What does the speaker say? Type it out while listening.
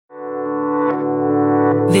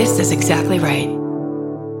This is exactly right.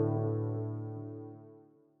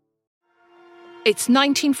 It's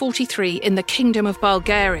 1943 in the Kingdom of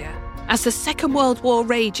Bulgaria. As the Second World War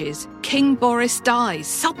rages, King Boris dies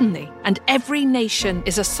suddenly, and every nation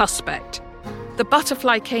is a suspect. The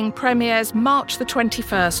Butterfly King premieres March the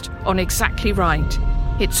 21st on Exactly Right.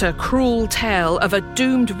 It's a cruel tale of a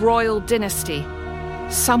doomed royal dynasty.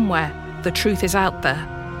 Somewhere, the truth is out there.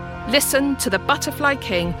 Listen to The Butterfly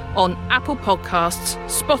King on Apple Podcasts,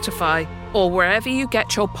 Spotify, or wherever you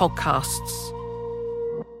get your podcasts.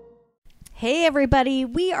 Hey everybody,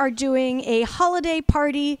 we are doing a holiday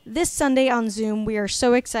party this Sunday on Zoom. We are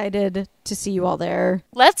so excited to see you all there.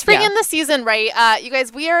 Let's bring in the season right. You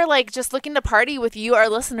guys, we are just looking to party with you, our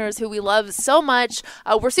listeners, who we love so much.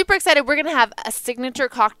 We're super excited. We're going to have a signature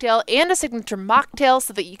cocktail and a signature mocktail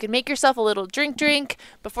so that you can make yourself a little drink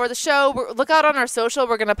before the show. Look out on our social.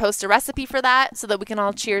 We're going to post a recipe for that so that we can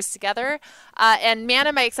all cheers together. And man,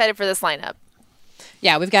 am I excited for this lineup.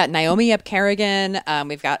 Yeah, we've got Naomi Epkarrigan.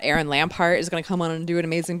 We've got Aaron Lampart is going to come on and do an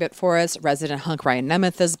amazing bit for us. Resident hunk Ryan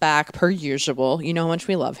Nemeth is back, per usual. You know how much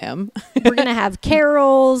we love him. We're going to have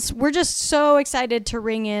carols. We're just so excited to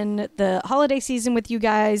ring in the holiday season with you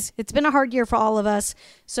guys. It's been a hard year for all of us.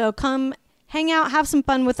 So come hang out, have some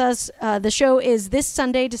fun with us. The show is this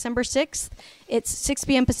Sunday, December 6th. It's 6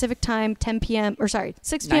 p.m. Pacific time, 6 p.m.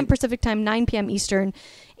 Pacific time, 9 p.m. Eastern.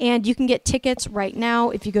 And you can get tickets right now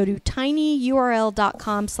if you go to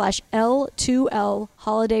tinyurl.com/L2L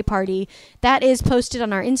holiday party. That is posted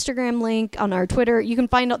on our Instagram link, on our Twitter. You can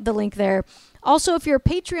find the link there. Also, if you're a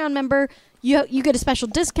Patreon member, you get a special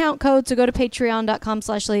discount code. So go to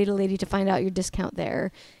patreon.com/LadyToLady to find out your discount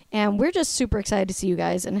there. And we're just super excited to see you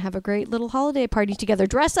guys and have a great little holiday party together.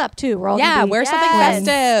 Dress up, too. We're all wear something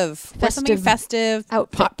festive. Wear something festive.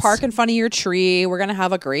 Park in front of your tree. We're going to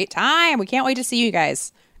have a great time. We can't wait to see you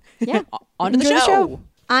guys. Yeah. On to the show.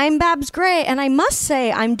 I'm Babs Gray, and I must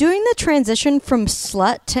say, I'm doing the transition from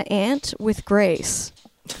slut to aunt with grace.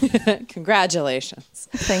 Congratulations.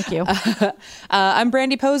 Thank you. I'm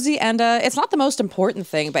Brandy Posey, and it's not the most important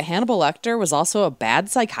thing, but Hannibal Lecter was also a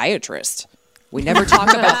bad psychiatrist. We never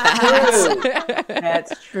talk about that.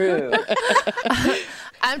 That's true.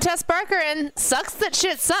 I'm Tess Barker, and sucks that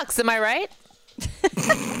shit sucks. Am I right?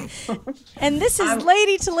 And this is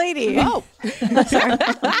Lady to Lady. Oh. Sorry.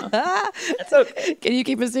 That's okay. Can you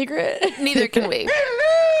keep a secret? Neither can we.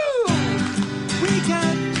 Hello! We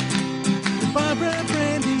got Barbara,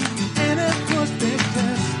 Brandy, and of course Big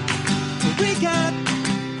Tess. We got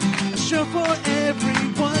a show for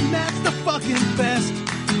everyone that's the fucking best.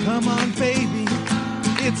 Come on, baby.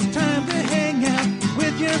 It's time to hang out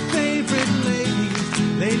with your favorite ladies.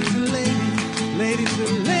 Ladies and ladies. Ladies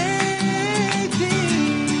and ladies.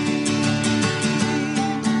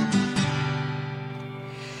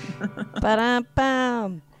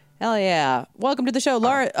 Ba-dum-bum. Hell yeah. Welcome to the show.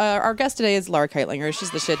 Laura, our guest today is Laura Kightlinger.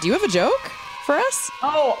 She's the shit. Do you have a joke for us?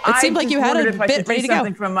 Oh, it seemed like you had a bit ready to go.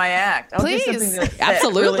 Something from my act. I'll Please. do something that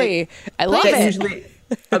Absolutely. Really, I love that it. usually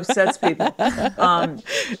upsets people.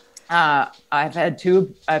 I've had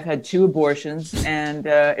two abortions, and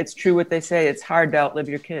it's true what they say. It's hard to outlive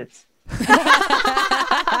your kids.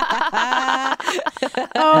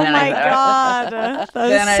 Oh my God. That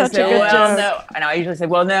was such a good joke. No. And I usually say,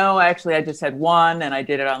 well, no, actually, I just had one and I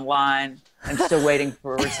did it online. I'm still waiting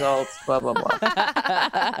for results, blah, blah, blah.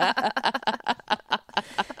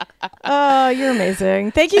 Oh, you're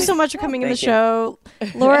amazing. Thank you so much for coming in the show.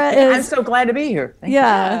 Laura is... I'm so glad to be here. Thank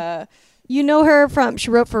you. You know her from, she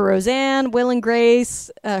wrote for Roseanne, Will and Grace,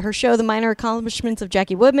 her show, The Minor Accomplishments of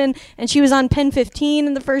Jackie Woodman, and she was on Pen 15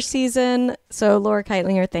 in the first season. So Laura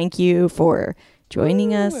Kightlinger, thank you for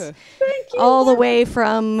joining us. Thank you. All the way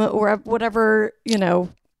from whatever,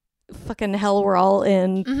 fucking hell we're all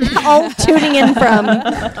in, all tuning in from,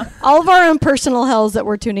 all of our own personal hells that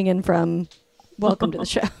we're tuning in from. Welcome to the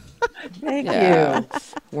show. Thank you.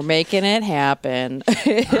 We're making it happen.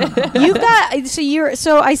 You've got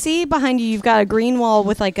so I see behind you. You've got a green wall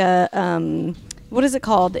with like a what is it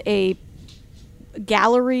called? A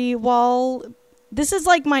gallery wall. This is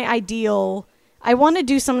like my ideal. I want to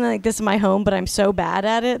do something like this in my home, but I'm so bad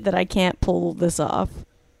at it that I can't pull this off.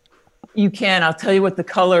 You can. I'll tell you what the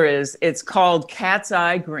color is. It's called Cat's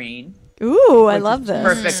Eye Green. Ooh, I love this.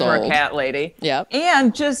 Perfect for a cat lady. Yep.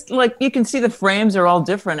 And just like you can see, the frames are all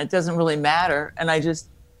different. It doesn't really matter. And I just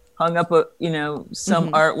hung up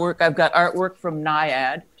some artwork. I've got artwork from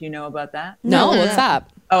NIAD. Do you know about that? No, what's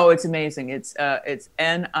that? Oh, it's amazing. It's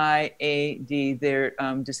NIAD. They're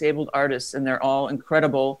disabled artists, and they're all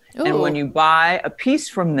incredible. Ooh. And when you buy a piece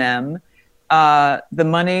from them, the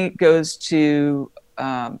money goes to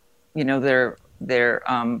their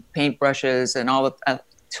paintbrushes and all of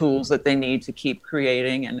tools that they need to keep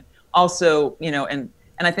creating. And also, and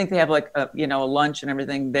I think they have like a lunch and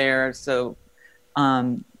everything there. So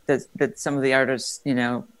that some of the artists,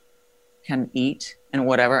 can eat and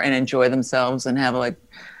whatever and enjoy themselves and have like,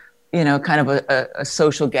 kind of a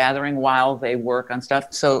social gathering while they work on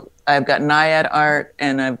stuff. So I've got Naiad art,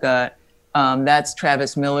 and I've got, that's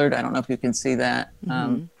Travis Millard. I don't know if you can see that.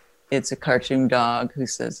 It's a cartoon dog who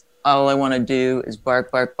says, all I want to do is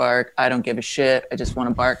bark, bark, bark. I don't give a shit. I just want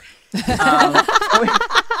to bark.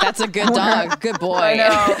 That's a good dog. Good boy. I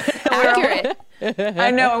know. Accurate. I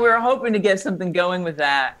know. And we were hoping to get something going with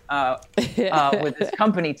that, with this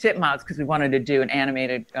company, Titmouse, because we wanted to do an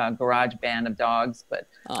animated garage band of dogs. But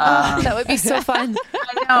that would be so fun.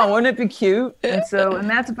 I know. Wouldn't it be cute? And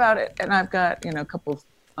that's about it. And I've got, a couple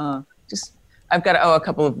of, I've got, a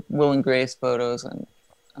couple of Will and Grace photos and,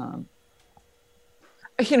 and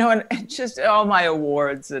just all my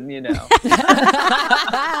awards and, Good.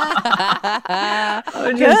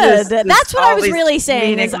 That's what I was really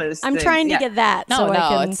saying. I'm trying to get that. No, so I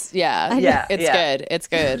can, it's good. It's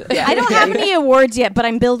good. Yeah. I don't have any awards yet, but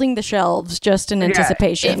I'm building the shelves just in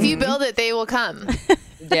anticipation. If you build it, they will come.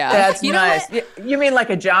 Yeah. That's You know nice. You mean like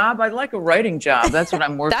a job? I'd like a writing job. That's what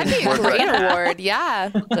I'm working That'd be a for. great award. Yeah.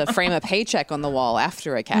 To frame a paycheck on the wall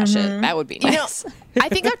after I cash it. That would be nice. I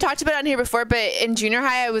think I've talked about it on here before, but in junior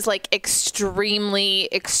high, I was like extremely,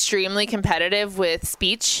 extremely competitive with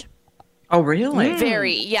speech. Oh, really?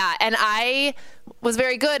 Very, yeah. And I was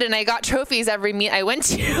very good, and I got trophies every meet I went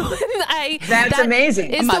to. That's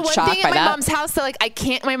amazing. It's I'm the not one shocked thing by at my that. mom's house that like I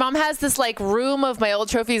can't. My mom has this like room of my old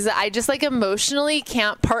trophies that I just like emotionally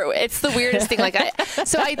can't part. It's the weirdest thing.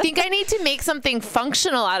 So I think I need to make something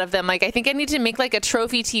functional out of them. Like I think I need to make like a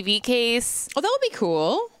trophy TV case. Oh, that would be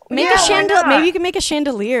cool. Make a chandelier. Maybe you can make a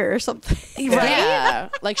chandelier or something. Right? Yeah.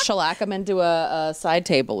 Like shellac them into a side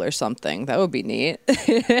table or something. That would be neat.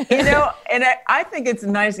 And I think it's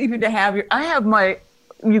nice even to have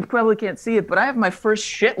you probably can't see it, but I have my first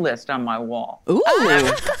shit list on my wall. Ooh.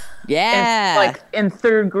 Yeah. Like in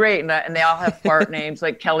third grade, and they all have fart names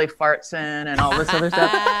like Kelly Fartson and all this other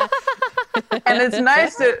stuff. And it's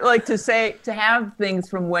nice to have things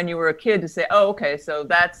from when you were a kid to say, oh, okay, so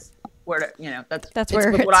that's where That's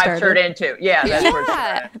where it what I've started. turned into. Yeah, that's where it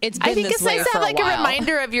Yeah. started. It's been I think this it's way nice to for have like a while.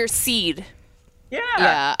 reminder of your seed.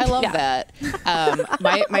 Yeah, I love that.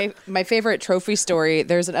 My favorite trophy story,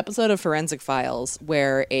 there's an episode of Forensic Files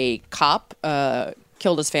where a cop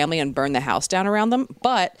killed his family and burned the house down around them,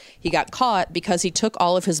 but he got caught because he took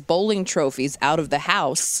all of his bowling trophies out of the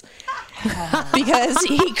house because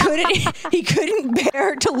he couldn't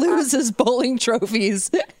bear to lose his bowling trophies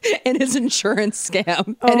in his insurance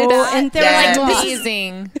scam. And they're like, this is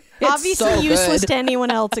Amazing. obviously so useless good. to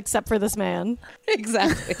anyone else except for this man.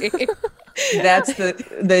 Exactly. That's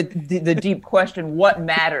the deep question: what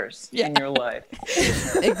matters in your life?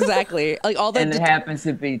 Exactly. Like And it happens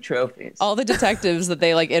to be trophies. all the detectives that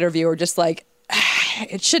they like interview are just like,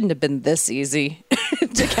 it shouldn't have been this easy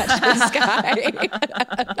to catch this guy.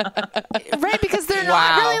 Right, because they're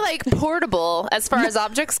not really like portable as far as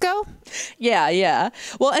objects go. Yeah.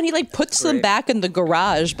 Well, and he like puts them Great. back in the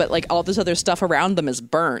garage, but like all this other stuff around them is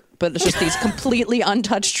burnt. But it's just these completely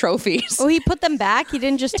untouched trophies. Oh, he put them back? He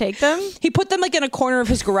didn't just take them? He put them like in a corner of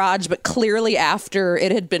his garage, but clearly after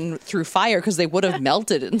it had been through fire because they would have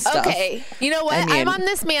melted and stuff. Okay, you know what? I mean- I'm on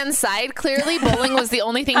this man's side. Clearly, bowling was the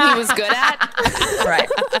only thing he was good at. Right.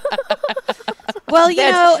 Well,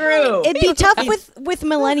 That's true. it'd be tough with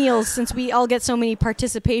millennials since we all get so many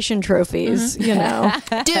participation trophies, Dude, I've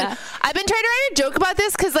been trying to write a joke about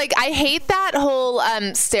this because, like, I hate that whole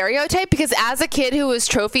stereotype because as a kid who was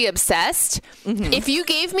trophy obsessed, if you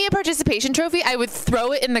gave me a participation trophy, I would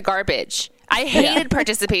throw it in the garbage. I hated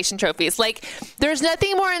participation trophies. Like, there's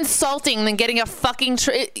nothing more insulting than getting a fucking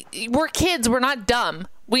we're kids. We're not dumb.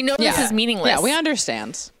 We know this is meaningless. Yeah, we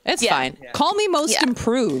understand. It's Yeah. fine. Call me most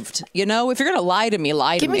improved. You know, if you're going to lie to me,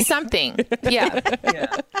 lie to Give me something. Yeah.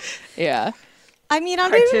 Yeah. I mean, I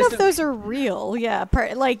don't even know if those are real. Yeah.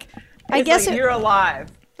 I guess you're alive.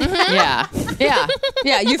 Yeah.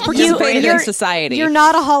 You've participated in society. You're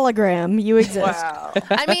not a hologram. You exist. Wow.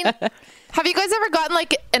 I mean, have you guys ever gotten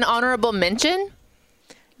like an honorable mention?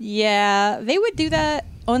 Yeah, they would do that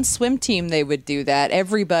on swim team. They would do that.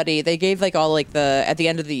 Everybody, they gave like all like at the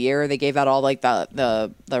end of the year, they gave out all like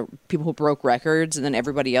the people who broke records, and then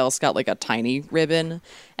everybody else got like a tiny ribbon,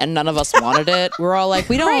 and none of us wanted it. We're all like,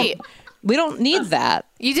 we don't need that.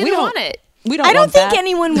 You didn't want it. We don't. I don't want think that.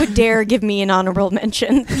 anyone would dare give me an honorable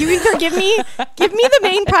mention. You either give me the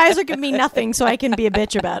main prize or give me nothing so I can be a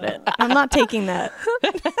bitch about it. I'm not taking that.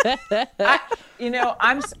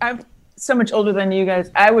 I'm so much older than you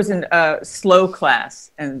guys. I was in slow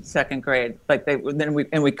class in second grade. Like they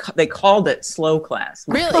called it slow class.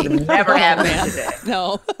 Really? It never happened today.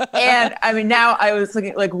 No. And I mean, now I was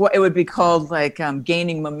looking like what it would be called, like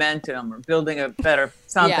gaining momentum or building a better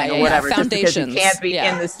something or whatever. Just because you can't be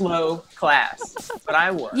in the slow class, but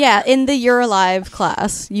I was. Yeah, in the You're Alive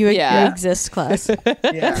class, you exist class. And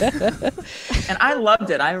I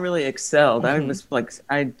loved it. I really excelled. I was like,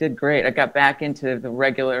 I did great. I got back into the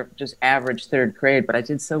regular, just average third grade, but I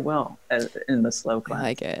did so well in the slow class. I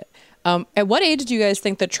like it. At what age do you guys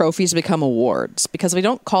think that trophies become awards? Because we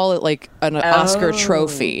don't call it like an Oscar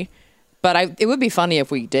trophy, but it would be funny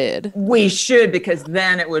if we did. We should, because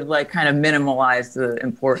then it would like kind of minimalize the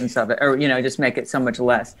importance of it, or just make it so much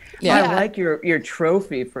less. Yeah. I like your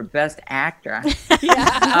trophy for best actor.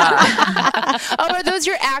 Are those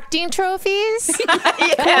your acting trophies?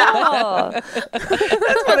 Yeah.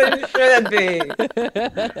 That's what it should be.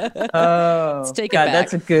 Oh, Let's take it God, back.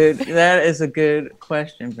 that is a good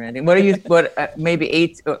question, Brandy. What are you? Maybe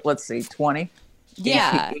 8? Let's see, 20.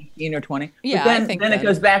 Yeah. 18 or 20. Yeah, But then, I think then it then.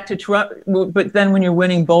 goes back to but then when you're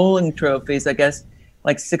winning bowling trophies, I guess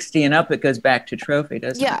like 60 and up, it goes back to trophy,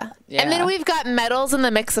 doesn't it? Yeah. And then we've got medals in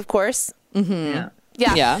the mix, of course. Yeah.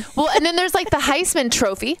 Yeah. Well, and then there's like the Heisman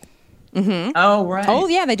Trophy. Oh, right. Oh,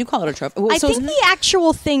 yeah, they do call it a trophy. Well, I think the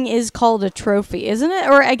actual thing is called a trophy, isn't it?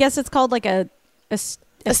 Or I guess it's called like a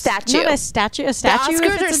statue. Not a statue. A statue. Oscars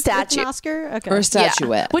if are it's statue. an Oscar. Okay. Or a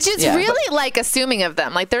statuette. Which is Yeah. really like assuming of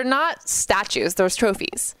them. Like they're not statues, those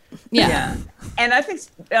trophies. Yeah. And I think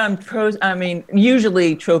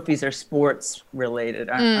usually trophies are sports related,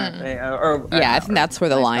 aren't they? I think that's where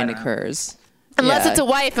the line occurs. Unless Yeah. it's a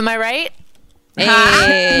wife, am I right?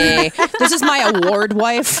 Hey, this is my award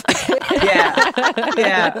wife. Yeah.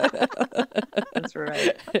 Yeah. That's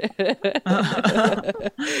right.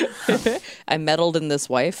 I meddled in this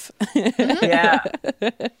wife. Yeah.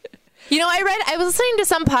 I was listening to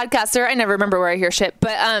some podcaster. I never remember where I hear shit,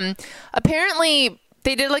 but apparently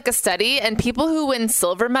they did like a study, and people who win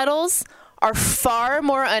silver medals are far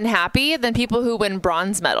more unhappy than people who win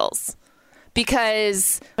bronze medals.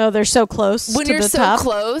 Because they're so close. when to you're the so top.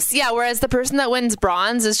 close, whereas the person that wins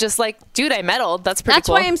bronze is just like, dude, I medaled. That's pretty That's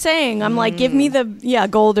cool. why I'm saying I'm like, give me the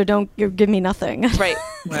gold or don't give me nothing. Right.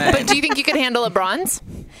 But do you think you could handle a bronze?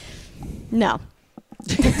 No.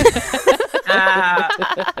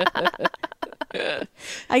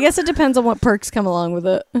 I guess it depends on what perks come along with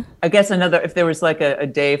it. I guess if there was like a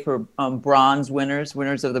day for bronze winners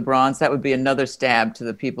of the bronze, that would be another stab to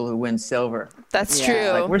the people who win silver. That's Yeah.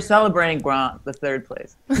 true. Like, we're celebrating the third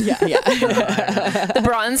place. Yeah. The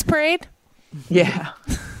bronze parade? Yeah.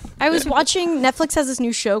 I was watching, Netflix has this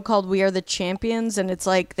new show called We Are the Champions, and it's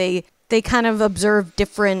like they kind of observe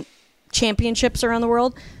different championships around the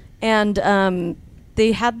world, and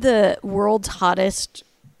they had the world's hottest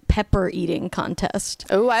pepper eating contest.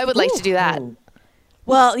 Oh, I would like to do that.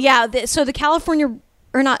 Well, yeah, so the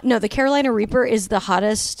the Carolina Reaper is the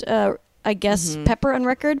hottest, I guess, pepper on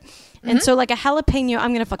record. And so like a jalapeno, I'm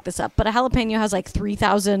going to fuck this up, but a jalapeno has like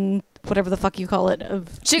 3,000, whatever the fuck you call it, of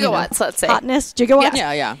Gigawatts, let's say. hotness, gigawatts.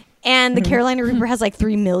 Yeah. And the Carolina Reaper has like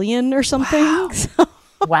 3 million or something. Wow. So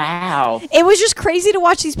Wow. it was just crazy to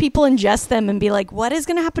watch these people ingest them and be like, what is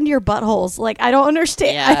going to happen to your buttholes? Like, I don't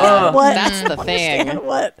understand. Yeah. That's the thing.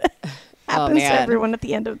 What happens to man. everyone at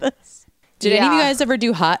the end of this? Did any of you Yeah. guys ever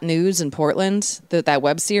do Hot News in Portland? That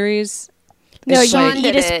web series? No, It's you like-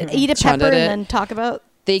 eat a Sean pepper did and it. then talk about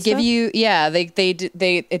They give stuff? you,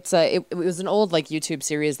 it was an old like YouTube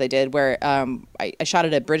series they did where I shot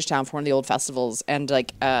it at Bridgetown for one of the old festivals, and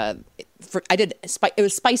like it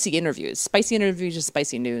was spicy interviews is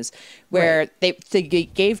spicy news, where they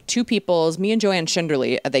gave two people, it was me and Joanne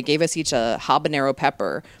Schinderly, they gave us each a habanero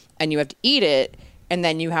pepper, and you have to eat it, and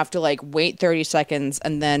then you have to like wait 30 seconds,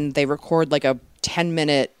 and then they record like a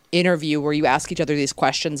 10-minute interview where you ask each other these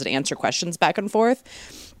questions and answer questions back and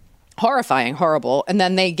forth. Horrifying, horrible. And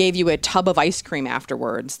then they gave you a tub of ice cream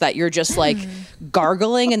afterwards that you're just like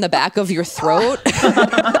gargling in the back of your throat.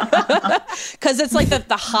 Because it's like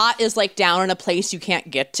the hot is like down in a place you can't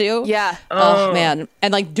get to. Yeah. Oh, man.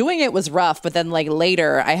 And like doing it was rough, but then like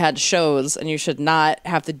later I had shows, and you should not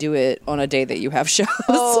have to do it on a day that you have shows.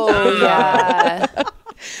 Oh, yeah.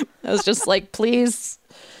 I was just like, please.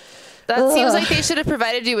 That seems like they should have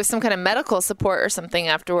provided you with some kind of medical support or something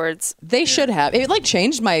afterwards. They should have. It like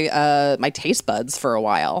changed my my taste buds for a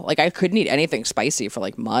while. Like I couldn't eat anything spicy for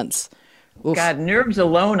like months. Oof. God, nerves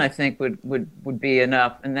alone, I think would be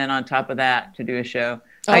enough, and then on top of that, to do a show.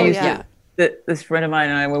 Oh, I used yeah. this friend of mine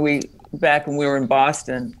and I, back when we were in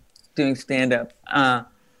Boston doing stand up,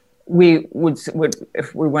 we would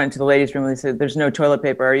if we went to the ladies' room and they said, "There's no toilet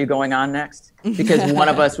paper. Are you going on next?" Because one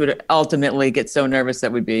of us would ultimately get so nervous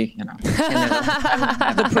that we'd be, in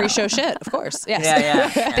The pre-show shit, of course. Yes. Yeah.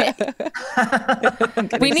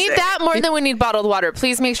 We need that more than we need bottled water.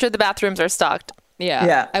 Please make sure the bathrooms are stocked.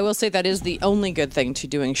 Yeah. I will say that is the only good thing to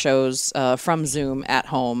doing shows from Zoom at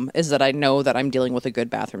home is that I know that I'm dealing with a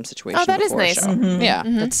good bathroom situation. Oh, that is before a nice. show. Yeah,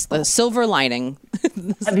 that's the silver lining.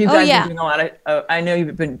 Have you guys been doing a lot of? I know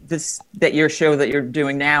you've been that your show that you're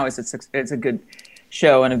doing now it's a good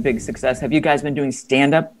show and a big success. Have you guys been doing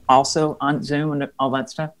stand up also on Zoom and all that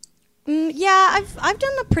stuff? Yeah, I've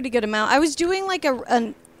done a pretty good amount. I was doing like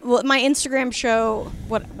my Instagram show,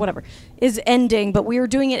 whatever, is ending, but we were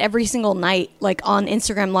doing it every single night, like on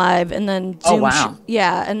Instagram Live, and then Zoom.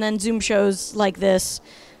 And then Zoom shows like this.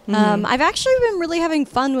 I've actually been really having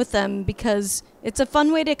fun with them because it's a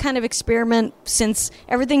fun way to kind of experiment. Since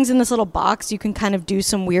everything's in this little box, you can kind of do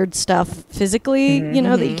some weird stuff physically,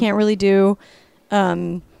 that you can't really do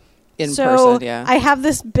in person. Yeah, I have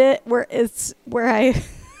this bit where it's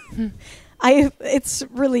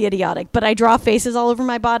really idiotic, but I draw faces all over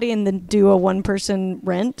my body and then do a one-person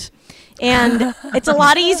rent. And it's a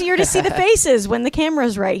lot easier to see the faces when the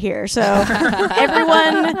camera's right here. So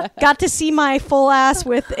everyone got to see my full ass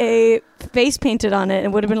with a face painted on it.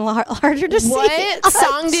 It would have been a lot harder to see. What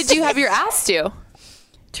song did you have your ass to?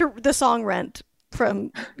 To the song Rent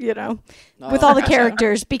from, with all the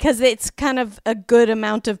characters, because it's kind of a good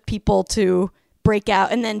amount of people to break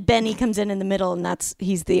out, and then Benny comes in the middle, and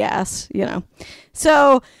he's the ass,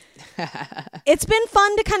 So it's been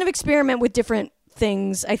fun to kind of experiment with different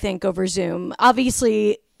things, I think, over Zoom.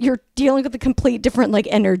 Obviously, you're dealing with a complete different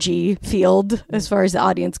energy field as far as the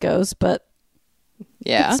audience goes, but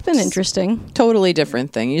yeah, it's been interesting. Totally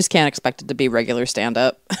different thing. You just can't expect it to be regular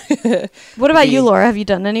stand-up. What about you, Laura? Have you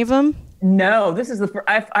done any of them? No, this is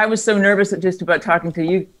I was so nervous just about talking to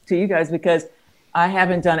you guys because I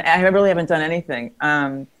really haven't done anything.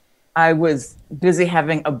 I was busy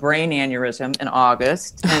having a brain aneurysm in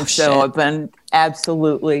August, and so I've been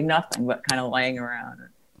absolutely nothing but kind of laying around.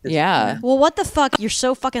 Yeah. Well, what the fuck? You're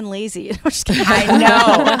so fucking lazy. I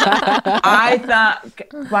know.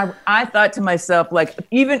 I thought to myself,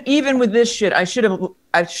 even with this shit, I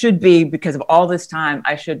should be, because of all this time,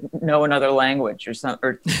 I should know another language or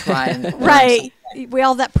try and right. We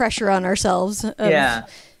all have that pressure on ourselves. Yeah.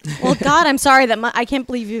 Well, God, I'm sorry that I can't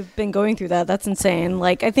believe you've been going through that. That's insane.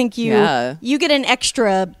 I think you get an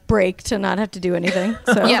extra break to not have to do anything.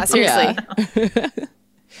 So. Yeah, seriously. Yeah.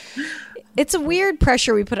 It's a weird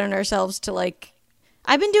pressure we put on ourselves to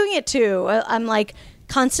I've been doing it too. I'm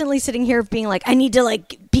constantly sitting here being I need to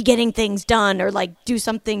be getting things done or do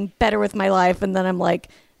something better with my life. And then I'm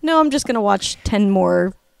no, I'm just going to watch 10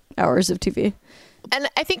 more hours of TV. And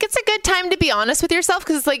I think it's a good time to be honest with yourself,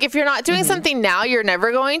 because if you're not doing something now, you're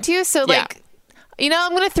never going to. So I'm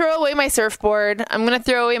going to throw away my surfboard. I'm going to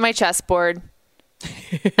throw away my chessboard.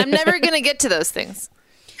 I'm never going to get to those things.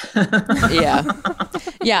 Yeah.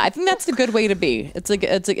 I think that's the good way to be. It's a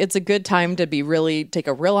good time to be take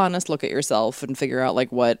a real honest look at yourself and figure out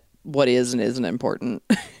what is and isn't important.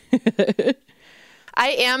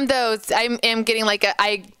 I am though. I am getting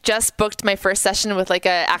I just booked my first session with a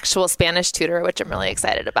actual Spanish tutor, which I'm really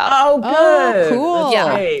excited about. Oh, good. Oh, cool.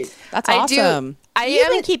 Yeah, great. That's awesome. You've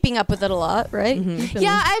been keeping up with it a lot, right?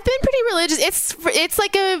 Yeah, I've been pretty religious.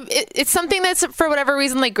 It's something that's for whatever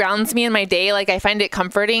reason grounds me in my day. I find it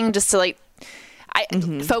comforting just to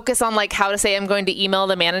focus on how to say I'm going to email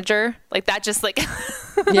the manager. That just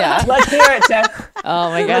Yeah. Let's hear it, Tess. Oh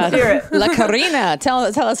my God. Let's hear it. La Carina, tell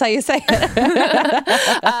us how you say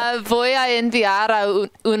it. Voy a enviar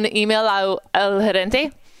un email al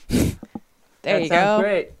gerente. There you go.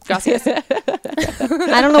 Great. Gracias. I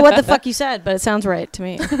don't know what the fuck you said, but it sounds right to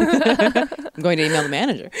me. I'm going to email the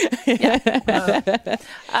manager.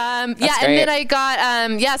 And then I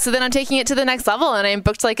got so then I'm taking it to the next level, and I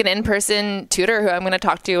booked an in-person tutor who I'm going to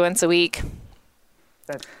talk to once a week.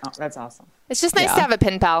 That's awesome. It's just nice to have a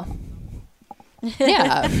pen pal.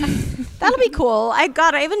 Yeah. That'll be cool. I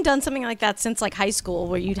haven't done something like that since high school,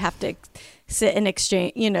 where you'd have to sit and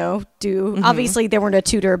exchange, do obviously there weren't a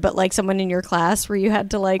tutor, but someone in your class where you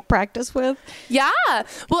had to practice with. Yeah.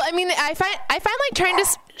 Well, I mean, I find trying to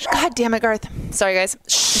God damn it, Garth. Sorry guys.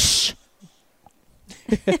 Shh.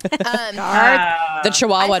 The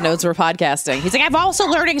Chihuahua knows we're podcasting. He's I'm also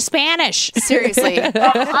learning Spanish. Seriously. I've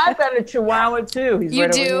got a Chihuahua too. He's You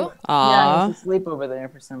right do? over here. Aw. Yeah, he's asleep over there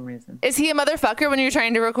for some reason. Is he a motherfucker when you're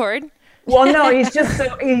trying to record? Well, no, he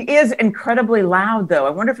is incredibly loud though.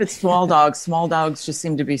 I wonder if it's small dogs. Small dogs just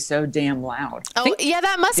seem to be so damn loud. Oh, yeah,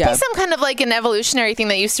 that must be some kind of an evolutionary thing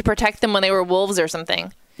that used to protect them when they were wolves or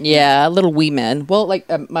something. Yeah, little wee men. Well, like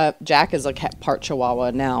my Jack is like part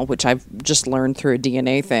Chihuahua now, which I've just learned through a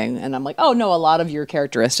DNA thing, and I'm like, oh no, a lot of your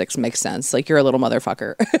characteristics make sense. Like you're a little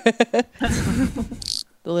motherfucker.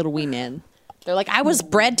 The little wee men. They're like, I was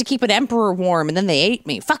bred to keep an emperor warm, and then they ate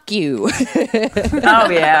me. Fuck you. Oh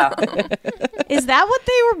yeah. Is that what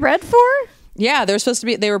they were bred for? Yeah, they're supposed to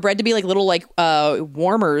be. They were bred to be like little like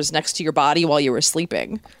warmers next to your body while you were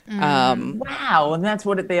sleeping. Wow, and that's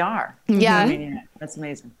what they are. Yeah. I mean, yeah, that's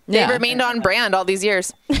amazing. They've remained on brand all these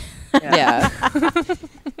years. Yeah.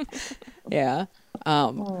 Yeah.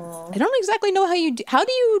 I don't exactly know how you do, how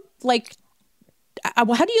do you like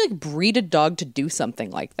breed a dog to do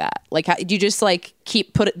something like that? Like, how do you just like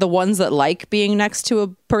put the ones that like being next to a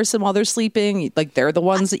person while they're sleeping? Like they're the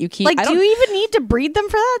ones that you keep. Like, do you even need to breed them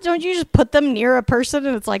for that? Don't you just put them near a person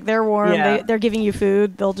and it's like they're warm, Yeah. they're giving you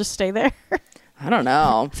food, they'll just stay there? I don't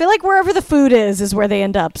know. I feel like wherever the food is where they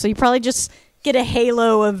end up. So you probably just get a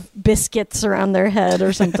halo of biscuits around their head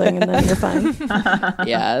or something, and then you're fine.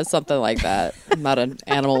 Yeah, something like that. Not an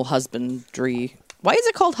animal husbandry. Why is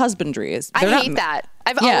it called husbandry? I hate that.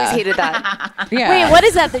 I've always hated that. Yeah. Wait, what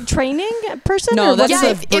is that? The training person? No, or that's what the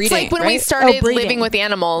is it? breeding, it's like when we right? started breeding. living with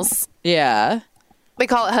animals. Yeah. They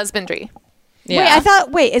call it husbandry. Yeah.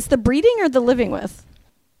 Wait, it's the breeding or the living with?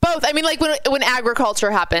 Both. I mean, like when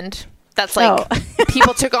agriculture happened, that's like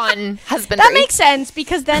people took on husbandry. That makes sense,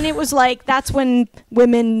 because then it was like that's when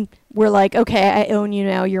women were like, okay, I own you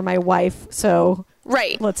now, you're my wife, so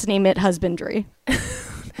right. let's name it husbandry.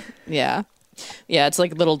 Yeah. Yeah, it's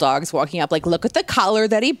like little dogs walking up like, look at the collar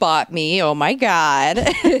that he bought me. Oh my God.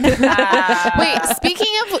 Wait,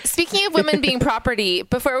 speaking of women being property,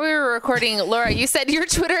 before we were recording, Laura, you said your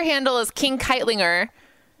Twitter handle is King Kightlinger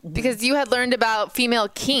because you had learned about female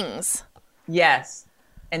kings. Yes.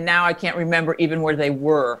 And now I can't remember even where they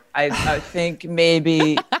were. I think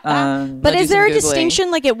maybe. But is there a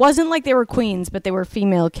distinction? Like, it wasn't like they were queens, but they were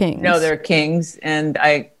female kings. No, they're kings, and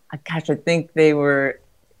I think they were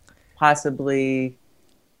possibly.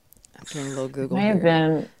 I'm doing a little Google. May have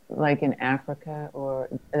been like in Africa, or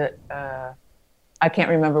I can't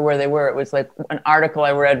remember where they were. It was like an article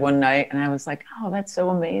I read one night, and I was like, "Oh, that's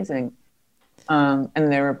so amazing!" And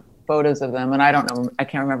there were photos of them, and I don't know. I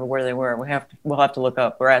can't remember where they were. We'll have to look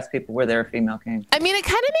up or ask people where they're female kings. I mean, it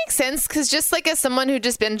kind of makes sense because just like as someone who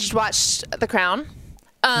just binge watched The Crown,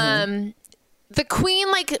 the queen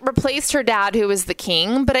like replaced her dad, who was the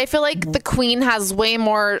king. But I feel like the queen has way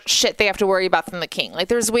more shit they have to worry about than the king. Like,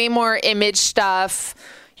 there's way more image stuff.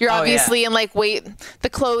 You're obviously in like the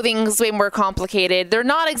clothing's way more complicated. They're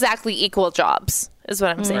not exactly equal jobs, is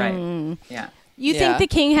what I'm saying. Right. Yeah. You think the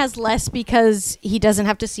king has less because he doesn't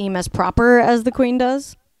have to seem as proper as the queen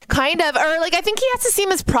does? Kind of. Or like, I think he has to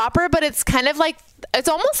seem as proper, but it's kind of like, it's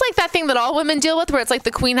almost like that thing that all women deal with where it's like the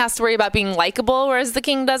queen has to worry about being likable, whereas the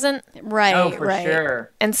king doesn't. Right. Oh, for sure.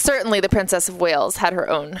 And certainly the Princess of Wales had her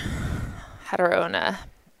own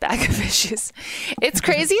bag of issues. It's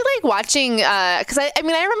crazy, like watching, because I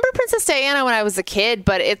mean, I remember Princess Diana when I was a kid,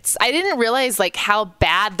 but I didn't realize like how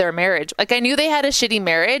bad their marriage. Like, I knew they had a shitty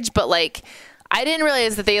marriage, but like, I didn't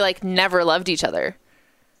realize that they like never loved each other.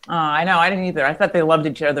 Oh, I know. I didn't either. I thought they loved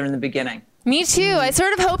each other in the beginning. Me too. I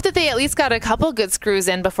sort of hoped that they at least got a couple good screws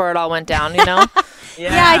in before it all went down, you know?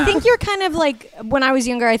 Yeah, I think you're kind of like, when I was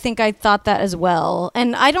younger, I think I thought that as well.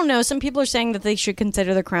 And I don't know, some people are saying that they should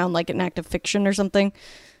consider The Crown like an act of fiction or something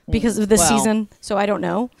because of this season. So I don't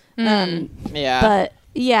know. Yeah. But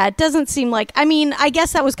yeah, it doesn't seem like, I mean, I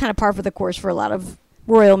guess that was kind of par for the course for a lot of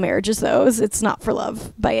royal marriages, though. It's not for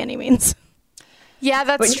love by any means. Yeah,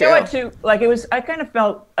 that's But true. you know what, too? Like, I kind of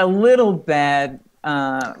felt a little bad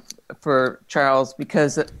for Charles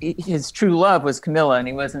because his true love was Camilla, and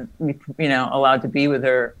he wasn't, allowed to be with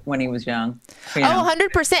her when he was young. You know?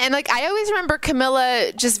 100%. And like, I always remember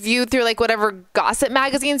Camilla just viewed through like whatever gossip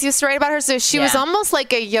magazines used to write about her. So she was almost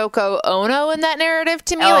like a Yoko Ono in that narrative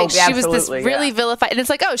to me. Oh, like, she was this really vilified. And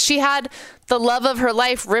it's like, oh, she had the love of her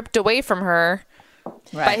life ripped away from her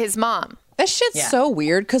by his mom. That shit's so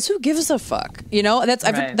weird because who gives a fuck? You know,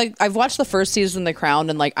 I've watched the first season of The Crown,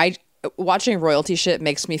 and like watching royalty shit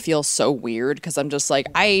makes me feel so weird because I'm just like,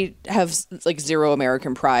 I have like zero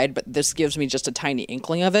American pride, but this gives me just a tiny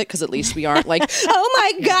inkling of it because at least we aren't like, oh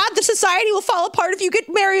my God, the society will fall apart if you get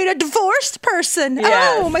married a divorced person.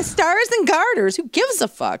 Oh, my stars and garters. Who gives a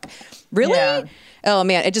fuck? Really? Yeah. Oh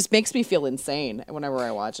man, it just makes me feel insane whenever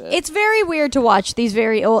I watch it. It's very weird to watch these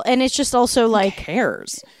very old, and it's just also like Who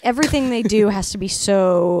cares? everything they do has to be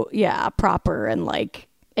so proper and like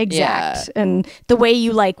exact. And the way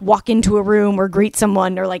you like walk into a room or greet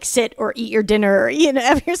someone or like sit or eat your dinner, you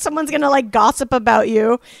know, someone's gonna like gossip about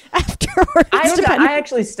you afterwards. I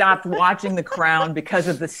actually stopped watching The Crown because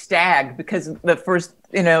of the stag, because the first,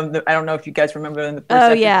 you know, I don't know if you guys remember in the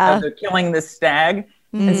first episode, they're killing the stag.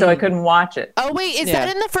 And so I couldn't watch it. Oh, wait, is that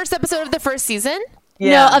in the first episode of the first season?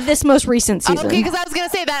 Yeah. No, of this most recent season. Okay, because I was going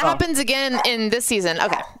to say that happens again in this season.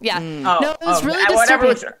 Okay, yeah. No, it was really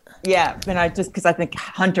disturbing. And I just, because I think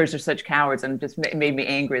hunters are such cowards, and just made me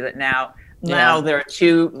angry that now there are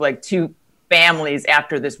two families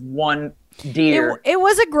after this one deer. It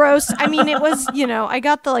was a gross, I mean, it was, you know, I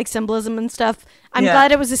got the like symbolism and stuff. I'm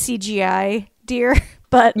glad it was a CGI deer.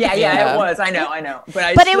 But it was. I know.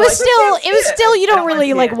 But it was still. You don't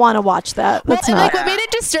really like want to watch that. Well, and like what made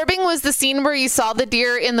it disturbing was the scene where you saw the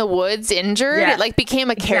deer in the woods injured. Yeah. It like became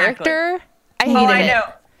a character. I hated it. I know.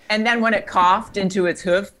 And then when it coughed into its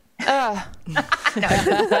hoof. And it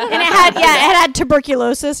had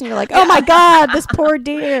tuberculosis, and you're like, oh my god, this poor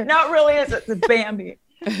deer. No, it really is. It's a Bambi.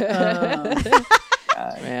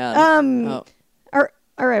 Man.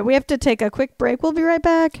 All right, we have to take a quick break. We'll be right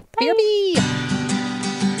back. Bambi.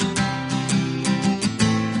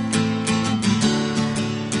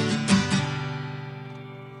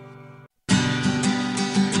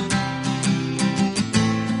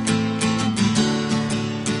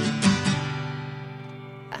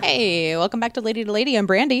 Hey, welcome back to Lady to Lady. I'm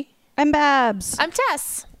Brandy. I'm Babs. I'm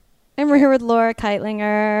Tess. And we're here with Laura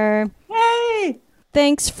Kightlinger. Hey!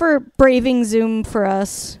 Thanks for braving Zoom for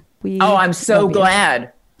us. I'm so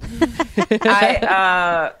glad.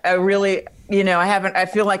 I really, you know, I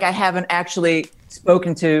feel like I haven't actually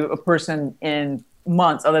spoken to a person in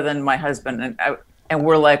months other than my husband. And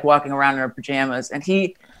we're like walking around in our pajamas. And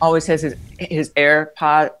he always has his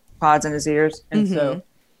AirPods in his ears. And so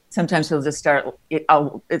sometimes he'll just start,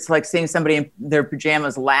 it's like seeing somebody in their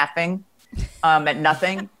pajamas laughing at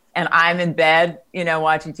nothing. And I'm in bed, you know,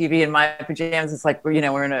 watching TV in my pajamas. It's like, you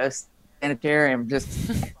know, we're in a sanitarium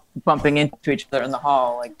just bumping into each other in the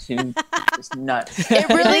hall, like two just nuts. It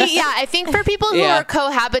really, I think for people who are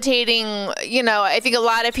cohabitating, you know, I think a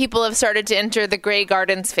lot of people have started to enter the Grey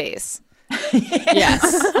Gardens phase.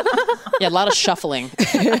 Yes. Yeah, a lot of shuffling.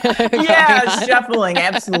 Shuffling,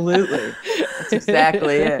 absolutely. That's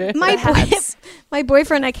exactly it. My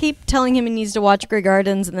boyfriend, I keep telling him he needs to watch Grey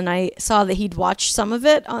Gardens, and then I saw that he'd watched some of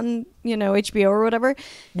it on, you know, HBO or whatever.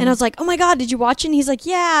 And I was like, oh my God, did you watch it? And he's like,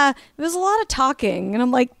 yeah, it was a lot of talking. And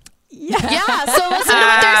I'm like, yeah, so listen to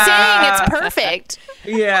what they're saying. It's perfect.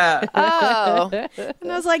 Yeah. Oh.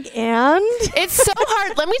 And I was like, and? It's so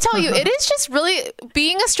hard. Let me tell you, it is just really,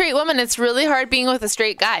 being a straight woman, it's really hard being with a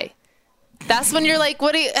straight guy. That's when you're like,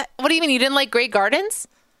 what do you mean? You didn't like Grey Gardens?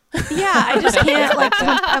 Yeah, I just can't, like,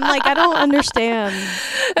 I'm like, I don't understand.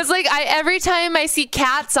 It's like, every time I see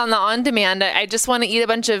Cats on the on-demand, I just want to eat a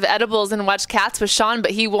bunch of edibles and watch Cats with Sean,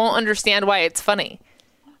 but he won't understand why it's funny.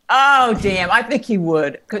 Oh, damn. I think he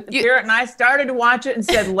would. Garrett and I started to watch it and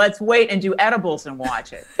said, let's wait and do edibles and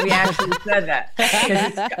watch it. We actually said that.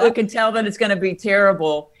 Because we can tell that it's going to be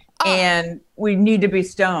terrible and we need to be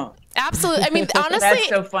stoned. Absolutely. I mean, honestly. That's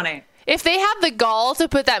so funny. If they have the gall to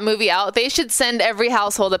put that movie out, they should send every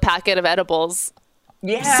household a packet of edibles.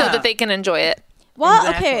 Yeah. So that they can enjoy it. Well,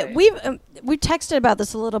 okay. We texted about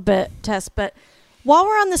this a little bit, Tess, but while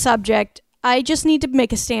we're on the subject, I just need to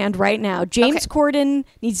make a stand right now. James Corden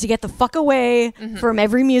needs to get the fuck away from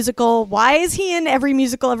every musical. Why is he in every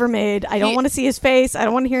musical ever made? I don't want to see his face. I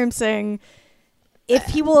don't want to hear him sing.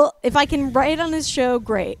 If I can write on his show,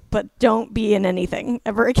 great, but don't be in anything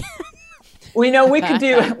ever again. We know we could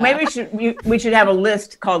do. Maybe we should have a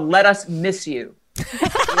list called "Let Us Miss You."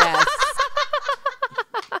 Yes.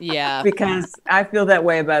 Yeah. Because I feel that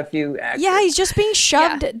way about a few actors. Yeah, he's just being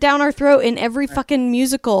shoved down our throat in every fucking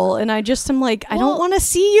musical. And I just am like, I don't want to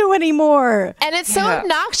see you anymore. And it's so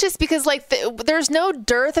obnoxious because, like, there's no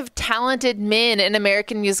dearth of talented men in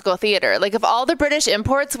American musical theater. Like, of all the British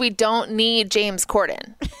imports, we don't need James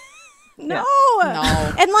Corden. No.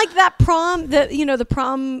 And, like, that prom, the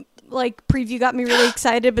prom like preview got me really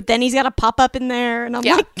excited, but then he's got a pop up in there, and I'm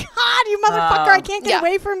like, God, you motherfucker, I can't get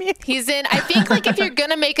away from you. He's in. I think like if you're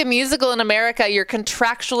gonna make a musical in America, you're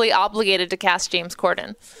contractually obligated to cast James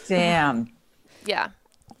Corden. Damn. Yeah.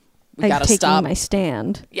 We gotta stop my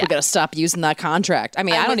stand. Yeah. We gotta stop using that contract. I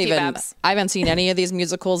mean, I haven't seen any of these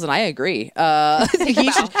musicals, and I agree.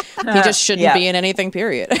 He just shouldn't be in anything,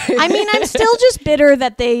 period. I mean, I'm still just bitter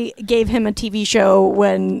that they gave him a TV show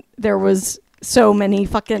when there was so many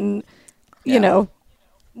fucking, you know,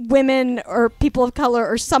 women or people of color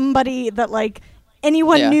or somebody that like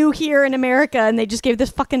anyone knew here in America, and they just gave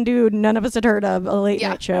this fucking dude none of us had heard of a late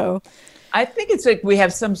night show. I think it's like we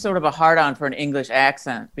have some sort of a hard-on for an English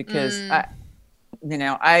accent because I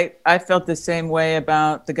felt the same way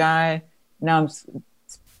about the guy. Now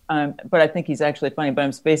but I think he's actually funny. But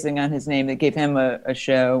I'm spacing on his name. They gave him a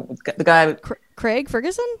show. The guy, Craig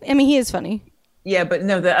Ferguson. I mean, he is funny. Yeah, but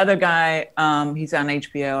no, the other guy. He's on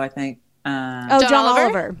HBO, I think. John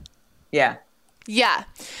Oliver. Yeah. Yeah.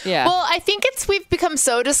 Yeah. Well, I think we've become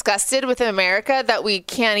so disgusted with America that we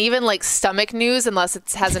can't even like stomach news unless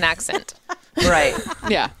it has an accent. Right.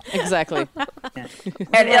 Yeah, exactly. Yeah.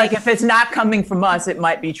 And like if it's not coming from us, it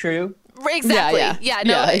might be true. Exactly.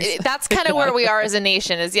 Yeah. That's kind of where we are as a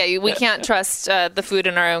nation is, we can't trust the food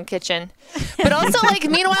in our own kitchen. But also, like,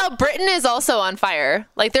 meanwhile, Britain is also on fire.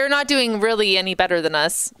 Like, they're not doing really any better than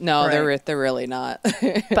us. No, Right. they're really not.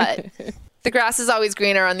 But the grass is always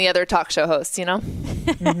greener on the other talk show hosts, you know?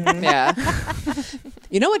 Yeah.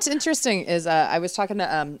 You know what's interesting is I was talking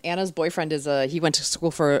to Anna's boyfriend he went to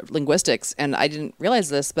school for linguistics, and I didn't realize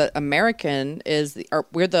this, but American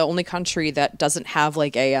we're the only country that doesn't have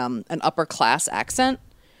like an upper class accent.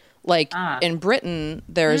 Like in Britain,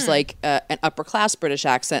 there's like an upper class British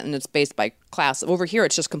accent, and it's based by class. Over here,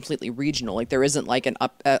 it's just completely regional. Like there isn't like an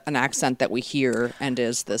accent that we hear and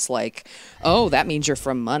is this like, oh, that means you're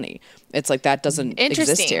from money. It's like that doesn't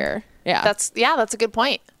exist here. Yeah, that's a good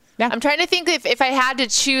point. Yeah. I'm trying to think if I had to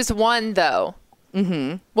choose one though,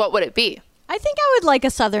 what would it be? I think I would like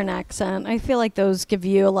a Southern accent. I feel like those give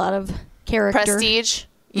you a lot of character. Prestige.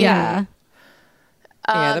 Yeah.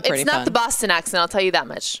 they're pretty it's not fun. the Boston accent, I'll tell you that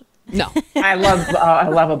much. No. I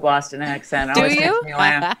love a Boston accent. It Do always you? makes me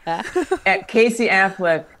laugh. Casey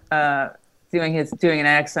Affleck doing an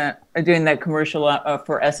accent, doing that commercial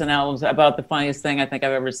for SNL was about the funniest thing I think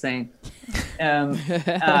I've ever seen.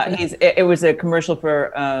 It was a commercial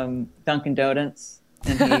for Dunkin' Donuts.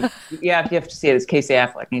 And you have to see it. It's Casey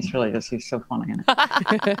Affleck. And he's so funny in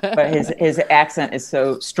it. But his accent is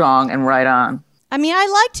so strong and right on. I mean, I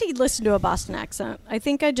like to listen to a Boston accent. I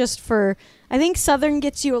think Southern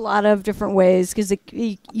gets you a lot of different ways because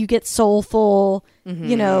you get soulful,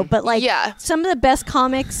 but like some of the best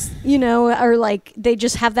comics, are like, they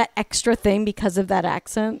just have that extra thing because of that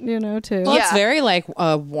accent, too. Well, it's very like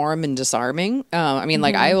warm and disarming. I mean,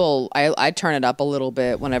 like I turn it up a little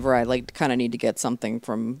bit whenever I like kind of need to get something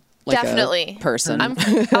from like Definitely. a person.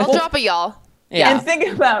 I'll drop a y'all. Yeah. And think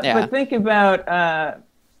about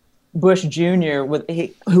Bush Jr.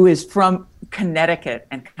 who is from Connecticut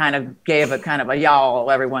and kind of gave a kind of a y'all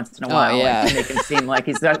every once in a while, to make him seem like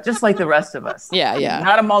he's just like the rest of us. Yeah.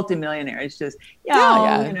 Not a multimillionaire. It's just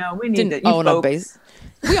we need Didn't to own a base.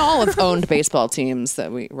 We all have owned baseball teams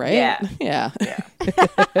right? Yeah.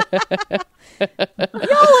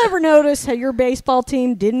 Y'all ever notice how your baseball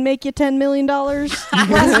team didn't make you $10 million last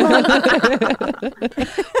month?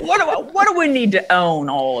 What do we need to own,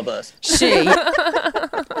 all of us?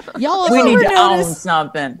 Y'all We ever need to own notice?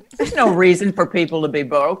 something. There's no reason for people to be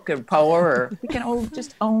broke or poor, or we can all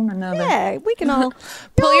just own another. Yeah, we can all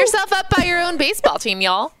Pull yourself up by your own baseball team,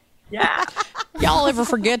 y'all. Yeah. Y'all ever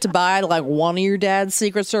forget to buy like one of your dad's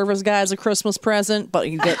Secret Service guys a Christmas present, but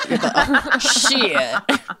you get shit.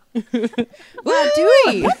 Wow,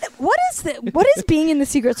 Dewey, what is being in the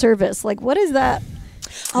Secret Service? Like, what is that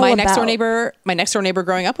all My about? next door neighbor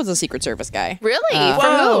growing up was a Secret Service guy. Really?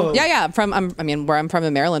 Whoa. Yeah. Where I'm from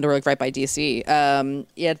in Maryland, we're like right by DC.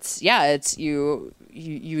 It's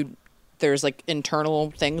you. There's like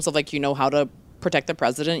internal things of like how to protect the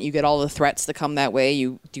president. You get all the threats that come that way.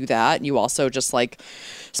 You do that. You also just like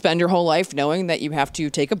spend your whole life knowing that you have to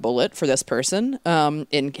take a bullet for this person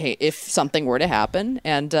in case if something were to happen.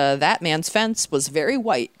 And that man's fence was very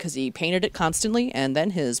white because he painted it constantly, and then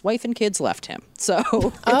his wife and kids left him. So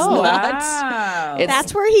Wow.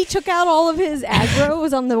 That's where he took out all of his aggro,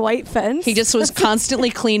 was on the white fence. he just was constantly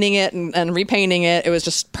cleaning it and repainting it. It was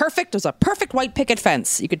just perfect. It was a perfect white picket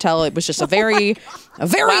fence. You could tell it was just a very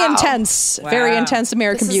intense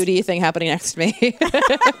American Beauty thing happening next to me.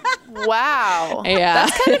 Wow. Yeah.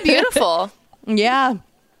 That's kind of beautiful. Yeah,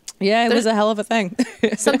 it was a hell of a thing.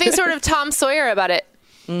 Something sort of Tom Sawyer about it.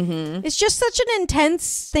 It's just such an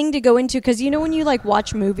intense thing to go into because when you like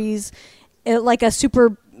watch movies, like a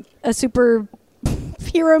super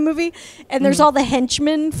hero movie, and there's all the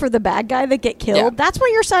henchmen for the bad guy that get killed. Yeah. That's where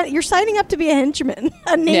you're signing up to be a henchman,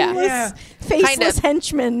 a nameless, faceless Kind of.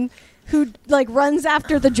 henchman who like runs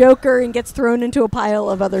after the Joker and gets thrown into a pile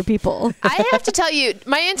of other people. I have to tell you,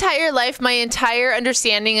 my entire life, my entire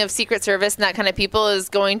understanding of Secret Service and that kind of people is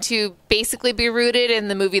going to basically be rooted in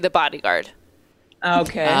the movie The Bodyguard.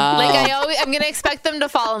 Okay. I'm gonna expect them to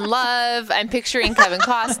fall in love. I'm picturing Kevin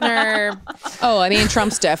Costner. Oh, I mean,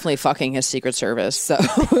 Trump's definitely fucking his Secret Service. So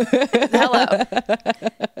Hello.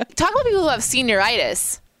 Talk about people who have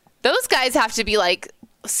senioritis. Those guys have to be like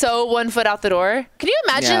so 1 foot out the door. Can you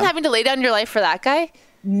imagine having to lay down your life for that guy?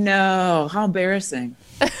 No, how embarrassing.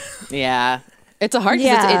 yeah. It's a hard,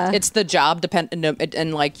 Yeah. it's the job dependent,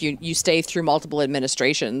 and like you stay through multiple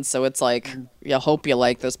administrations, so it's like you hope you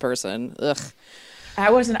like this person. Ugh. I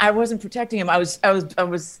wasn't protecting him. I was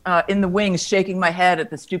in the wings shaking my head at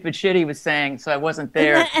the stupid shit he was saying, so I wasn't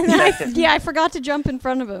there. I forgot to jump in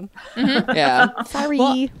front of him. Yeah. Sorry.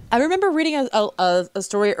 Well, I remember reading a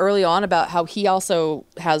story early on about how he also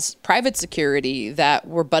has private security that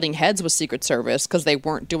were butting heads with Secret Service because they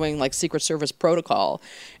weren't doing like Secret Service protocol,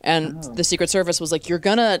 and the Secret Service was like,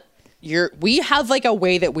 we have like a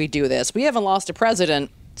way that we do this. We haven't lost a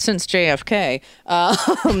president since JFK.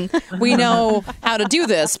 We know how to do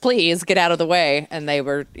this. Please get out of the way. And they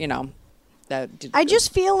were, I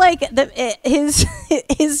just feel like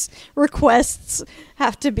his requests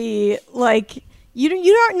have to be like,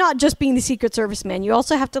 you are not just being the Secret Service man. You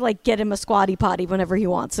also have to like get him a squatty potty whenever he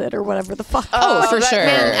wants it or whatever the fuck. Oh, for that sure.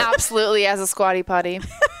 Man absolutely has a squatty potty.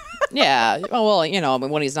 Yeah. Oh, well,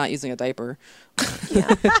 when he's not using a diaper.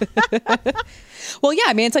 Yeah. Well, yeah,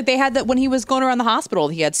 I mean, it's like they had that when he was going around the hospital,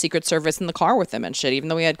 he had Secret Service in the car with him and shit, even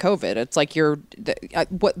though he had COVID. It's like there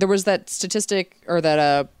was that statistic or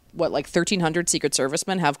that, 1,300 Secret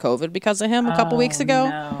Servicemen have COVID because of him a couple weeks ago,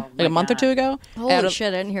 like a month or two ago. Holy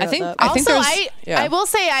shit, I didn't hear that. I will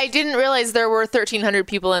say I didn't realize there were 1,300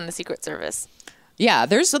 people in the Secret Service. Yeah,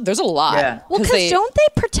 there's a lot. Yeah. Well, because don't they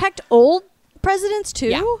protect old presidents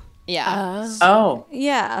too? Yeah. Oh.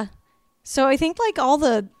 Yeah. So I think like all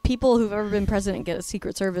the people who've ever been president get a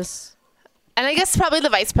Secret Service. And I guess probably the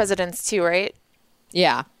vice presidents too, right?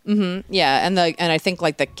 Yeah. Mm-hmm. Yeah. And I think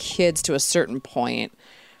like the kids to a certain point,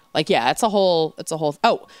 like, yeah, it's a whole,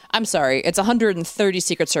 oh, I'm sorry. It's 130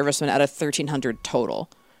 Secret Servicemen out of 1,300 total.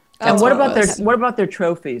 And what about their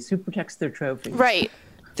trophies? Who protects their trophies? Right.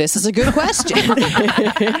 This is a good question.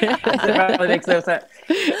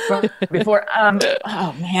 Before,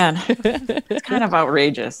 oh man, it's kind of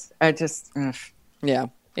outrageous. I just, yeah.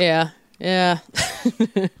 I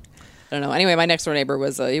don't know. Anyway, my next door neighbor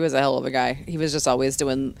he was a hell of a guy. He was just always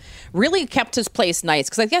really kept his place nice.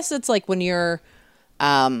 Because I guess it's like when you're,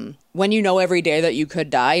 when you know every day that you could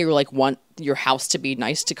die, you like want your house to be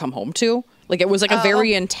nice to come home to. Like it was like a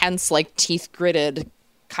very intense, like teeth gritted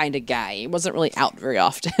kind of guy. He wasn't really out very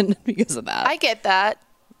often because of that. I get that.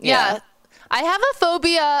 Yeah. I have a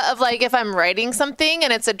phobia of like if I'm writing something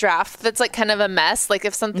and it's a draft that's like kind of a mess. Like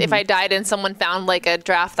if I died and someone found like a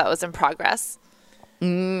draft that was in progress.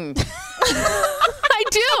 I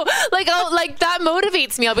do. Like that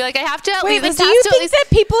motivates me. I'll be like, I have to at least. Do you think that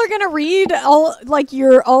people are gonna read all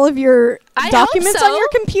of your documents on your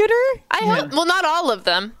computer? I hope. Well, not all of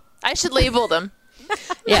them. I should label them.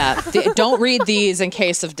 Yeah, don't read these in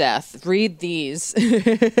case of death. Read these.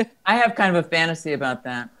 I have kind of a fantasy about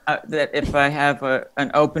that. That if I have an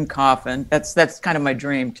open coffin, that's kind of my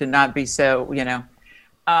dream, to not be so,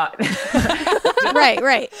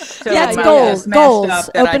 Right. So yeah, it's goals.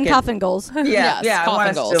 Open coffin goals. Yeah, yes, I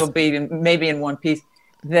want to still be maybe in one piece.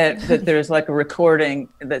 That there's like a recording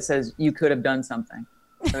that says you could have done something.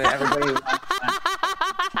 So everybody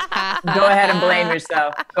go ahead and blame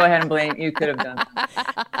yourself. Go ahead and blame. You could have done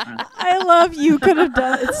something. I love you could have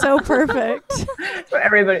done. It's so perfect. For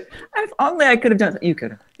everybody, if only I could have done. You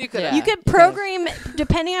could have. You could program,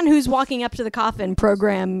 depending on who's walking up to the coffin,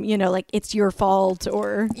 program, like it's your fault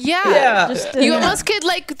or. Yeah. You almost could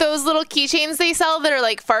like those little keychains they sell that are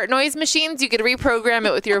like fart noise machines. You could reprogram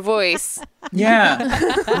it with your voice. Yeah.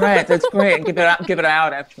 Right. That's great. Give it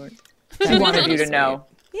out afterwards. I wanted you to know.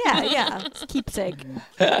 Yeah. It's a keepsake.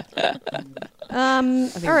 All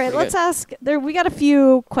right, let's ask. We got a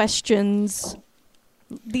few questions.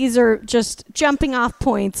 These are just jumping off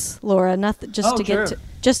points, Laura. Nothing, just to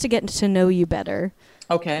get to know you better.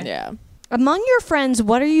 Okay. Yeah. Among your friends,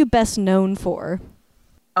 what are you best known for?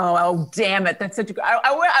 Oh, damn it! That's such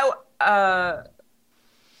a.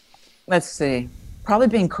 Let's see. Probably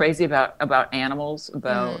being crazy about animals.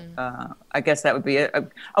 I guess that would be it.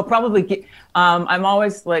 I'll probably get. I'm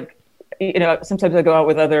always like, sometimes I go out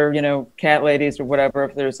with other, cat ladies or whatever.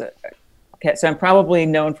 If there's a cat, so I'm probably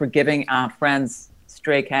known for giving I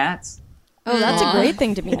stray cats. Oh, that's a great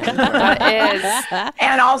thing to be known for. That is.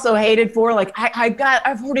 And also hated for like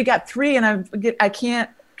I've already got 3 and I can't.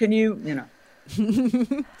 Can you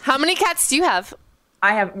How many cats do you have?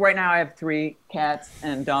 I have 3 cats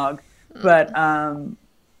and dog, but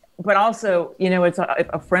but also, it's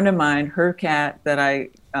a friend of mine, her cat that I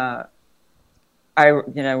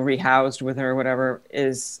rehoused with her or whatever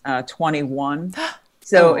is 21.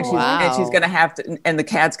 So and she's going to have to, and the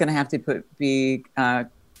cat's going to have to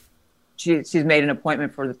she's made an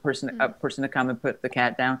appointment for a person to come and put the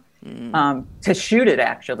cat down, to shoot it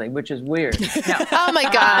actually, which is weird. No. Oh my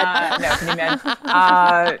God. No, can you imagine?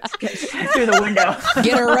 Through the window.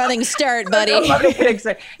 Get a running start, buddy.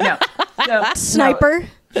 No. Sniper.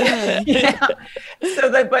 Yeah.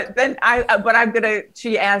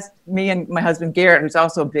 She asked me and my husband Garrett, who's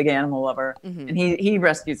also a big animal lover, and he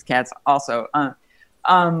rescues cats also,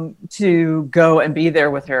 to go and be there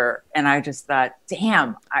with her. And I just thought,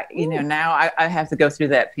 damn, now I have to go through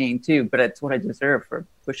that pain too, but it's what I deserve for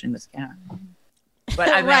pushing this cat. But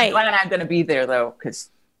I'm glad I'm going to be there though, because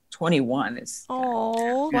 21 is.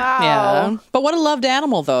 Oh, wow. Yeah. But what a loved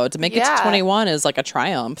animal though. To make it to 21 is like a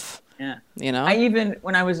triumph. Yeah.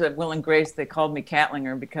 When I was at Will and Grace, they called me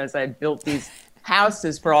Kightlinger because I had built these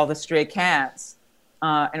houses for all the stray cats.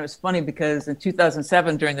 And it was funny because in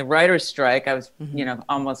 2007, during the writer's strike, I was,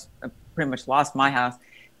 almost pretty much lost my house.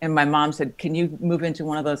 And my mom said, "Can you move into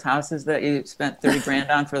one of those houses that you spent 30 grand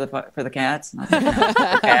on for the cats?" And I was like, "No, for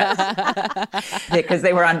the cats." Because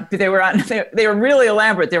they were really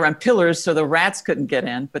elaborate. They were on pillars, so the rats couldn't get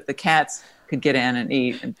in, but the cats could get in and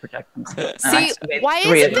eat and protect themselves. See, why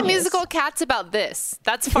isn't the musical Cats about this?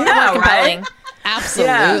 That's far more compelling. Right?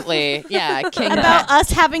 Absolutely. Yeah. King about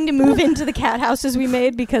us having to move into the cat houses we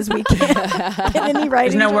made because we can't get any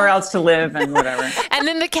writing. There's nowhere else to live and whatever. And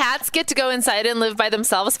then the cats get to go inside and live by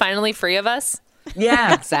themselves, finally free of us.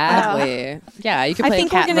 Yeah, exactly. Yeah, you can play I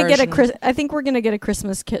think a cat we're gonna version. I think we're gonna get a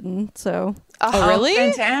Christmas kitten. So Oh, really?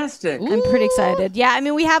 Fantastic. I'm pretty excited. Yeah, I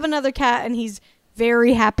mean, we have another cat, and he's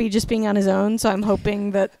very happy just being on his own. So I'm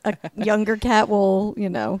hoping that a younger cat will,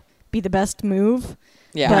 be the best move.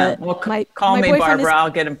 Yeah. But Well, my call me, boyfriend Barbara. is- I'll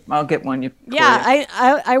get him. I'll get one. Yeah,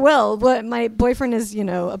 I will. But my boyfriend is,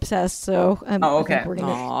 obsessed. So I think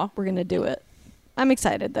we're gonna do it. I'm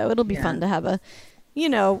excited though. It'll be fun to have a,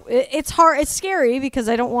 it's hard. It's scary because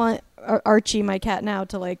I don't want Archie, my cat now,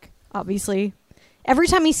 to obviously. Every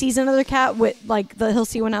time he sees another cat, he'll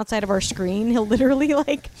see one outside of our screen, he'll literally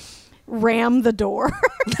ram the door.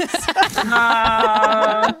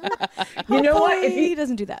 You know what? If he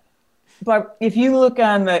doesn't do that. But if you look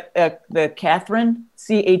on the Catherine,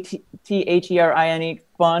 CATHERINE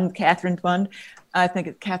fund, Catherine Fund, I think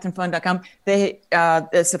it's catherinefund.com.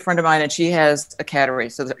 It's a friend of mine, and she has a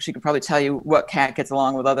cattery, so that she could probably tell you what cat gets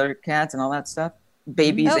along with other cats and all that stuff.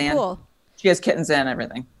 Babies and cool. She has kittens and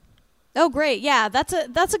everything. Oh, great. Yeah, that's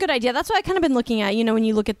a good idea. That's what I kind of been looking at. When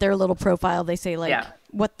you look at their little profile, they say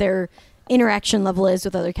what their interaction level is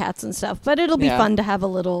with other cats and stuff. But it'll be fun to have a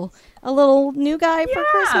little new guy for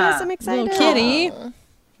Christmas. I'm excited. Little kitty.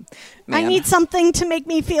 I need something to make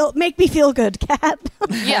me feel good, cat.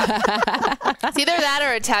 Yeah. It's either that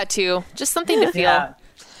or a tattoo. Just something to feel. Yeah.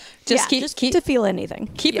 Just keep to feel anything.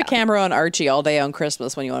 Keep a camera on Archie all day on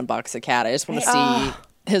Christmas when you unbox a cat. I just want to see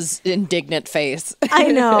his indignant face.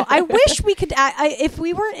 I know. I wish we could. If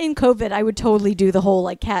we weren't in COVID, I would totally do the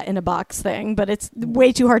whole cat in a box thing, but it's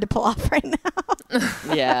way too hard to pull off right now.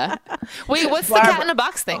 Yeah. Wait, what's the cat in a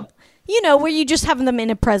box thing? Where you just have them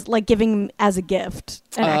in a giving them as a gift,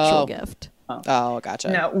 an actual gift. Oh,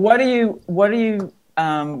 gotcha. Now, what do you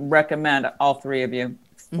recommend, all three of you,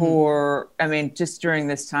 for? I mean, just during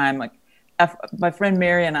this time, my friend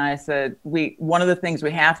Mary and I said one of the things we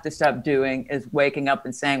have to stop doing is waking up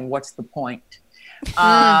and saying, "What's the point?"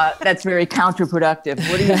 That's very counterproductive.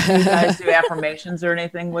 What do you guys do? Affirmations or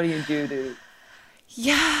anything? What do you do to?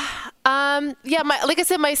 Yeah. Like I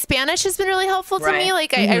said, my Spanish has been really helpful to me.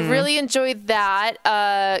 I really enjoyed that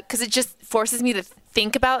because it just forces me to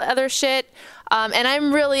think about other shit. And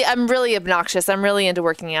I'm really obnoxious. I'm really into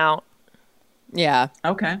working out. Yeah.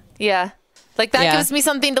 Okay. Yeah. That gives me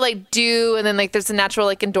something to do. And then there's a natural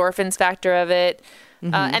endorphins factor of it.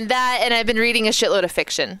 And I've been reading a shitload of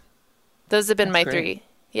fiction. Those have been my three.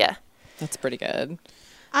 Yeah. That's pretty good.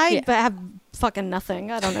 I have fucking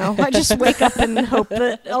nothing. I don't know. I just wake up and hope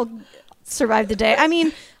that I'll survive the day. I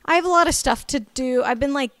mean, I have a lot of stuff to do. I've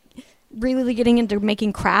been really getting into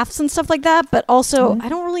making crafts and stuff like that, but also I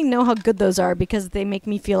don't really know how good those are because they make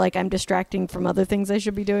me feel like I'm distracting from other things I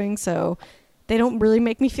should be doing. So they don't really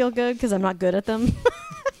make me feel good because I'm not good at them.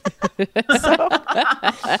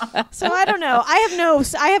 So I don't know.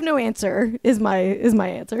 I have no answer is my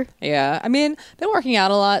answer. Yeah. I mean, been working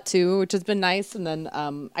out a lot too, which has been nice. And then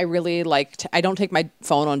I really I don't take my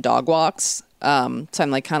phone on dog walks. So I'm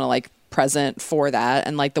kind of present for that.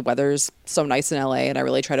 And the weather's so nice in LA, and I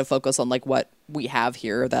really try to focus on what we have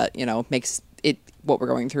here that, makes what we're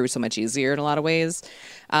going through so much easier in a lot of ways.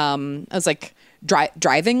 I was like,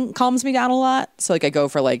 driving calms me down a lot. So like I go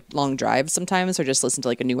for like long drives sometimes, or just listen to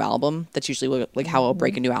like a new album. That's usually like how I'll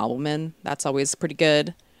break a new album in. That's always pretty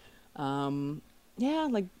good. Yeah,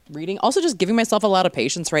 like reading. Also just giving myself a lot of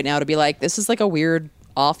patience right now to be like, this is like a weird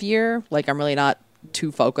off year. Like I'm really not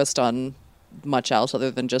too focused on much else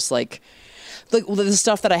other than just like the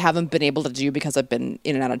stuff that I haven't been able to do because I've been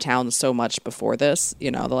in and out of town so much before this.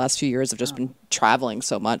 You know, the last few years I've just been traveling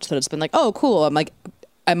so much that it's been like, oh, cool.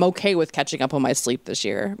 I'm okay with catching up on my sleep this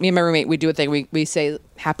year. Me and my roommate, we do a thing. We say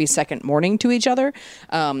happy second morning to each other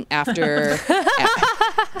after,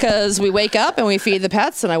 because we wake up and we feed the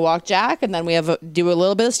pets and I walk Jack and then we do a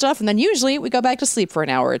little bit of stuff and then usually we go back to sleep for an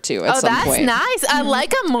hour or two at some point. Oh, that's nice. I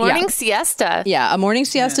like a morning siesta. Yeah, a morning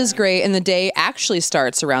siesta is great, and the day actually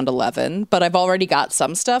starts around 11, but I've already got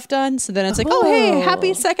some stuff done, so then it's like, oh, hey,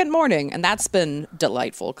 happy second morning, and that's been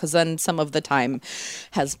delightful, because then some of the time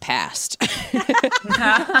has passed.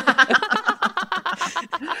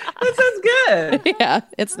 That sounds good. Yeah,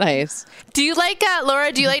 it's nice. Do you like,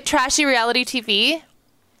 Laura, do you like trashy reality TV?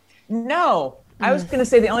 No, I was going to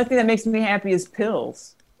say the only thing that makes me happy is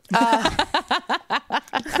pills. I'm on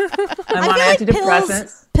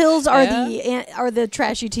antidepressants. Pills are the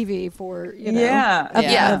trashy TV for, you know. Yeah.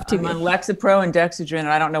 I'm on Lexapro and Dexedrine, and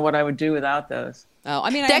I don't know what I would do without those. Oh, I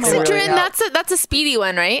mean, Dexedrine, that's a speedy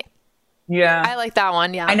one, right? Yeah. I like that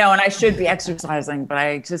one, yeah. I know, and I should be exercising, but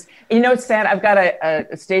I just, it's sad. I've got a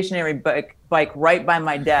stationary bike right by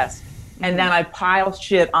my desk, and then I pile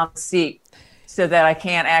shit on the seat so that I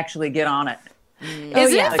can't actually get on it.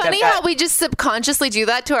 Isn't it funny how we just subconsciously do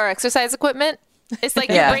that to our exercise equipment? It's like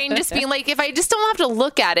your brain just being like, if I just don't have to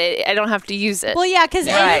look at it, I don't have to use it. Well, yeah, because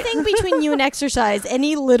anything between you and exercise,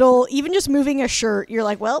 any little, even just moving a shirt, you're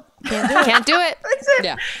like, well, can't do it. Can't do it. That's it.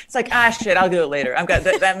 Yeah. It's like, shit, I'll do it later.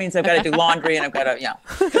 That means I've got to do laundry and I've got to,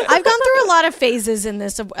 I've gone through a lot of phases in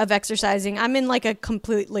this of exercising. I'm in like a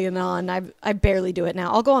completely I barely do it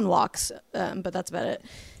now. I'll go on walks, but that's about it.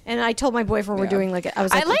 And I told my boyfriend we're doing like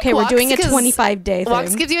okay, we're doing a 25-day thing.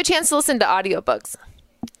 Walks gives you a chance to listen to audiobooks.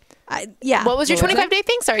 Yeah. What was your 25-day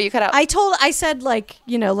thing? Sorry, you cut out. I said like,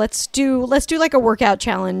 let's do like a workout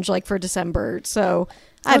challenge like for December. So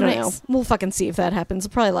I don't know. We'll fucking see if that happens.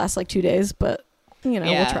 It'll probably last like 2 days, but we'll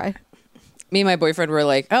try. Me and my boyfriend were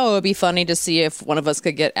like, oh, it'd be funny to see if one of us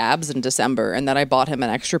could get abs in December. And then I bought him an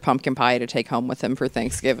extra pumpkin pie to take home with him for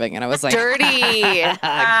Thanksgiving. And I was like, dirty. Good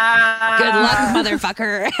luck,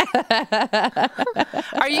 motherfucker.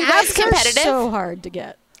 Are you guys competitive? So hard to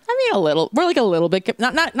get. I mean, a little. We're like a little bit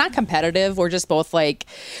not competitive. We're just both like,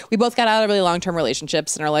 we both got out of really long-term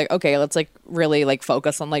relationships and are like, okay, let's like really like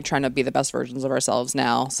focus on like trying to be the best versions of ourselves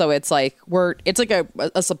now. So it's like it's like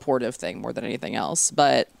a supportive thing more than anything else.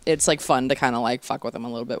 But it's like fun to kind of like fuck with them a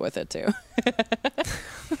little bit with it too.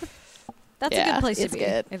 That's a good place to be.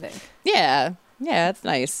 Good. I think. Yeah, it's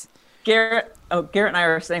nice. Garrett and I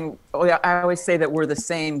are saying, I always say that we're the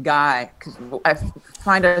same guy because I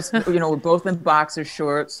find us, we're both in boxer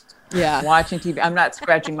shorts, watching TV. I'm not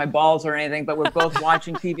scratching my balls or anything, but we're both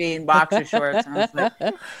watching TV in boxer shorts. And I was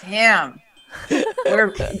like, damn.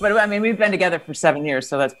 But I mean, we've been together for 7 years,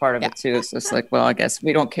 so that's part of it too. So it's like, well, I guess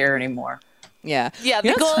we don't care anymore. Yeah. Yeah.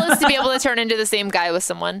 The goal is to be able to turn into the same guy with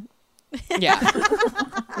someone. Yeah.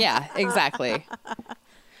 Yeah, exactly.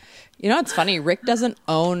 You know, it's funny. Rick doesn't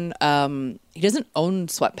own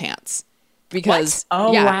sweatpants because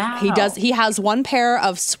wow. He has one pair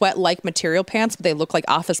of sweat-like material pants, but they look like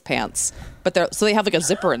office pants. But they have like a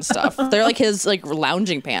zipper and stuff. They're like his like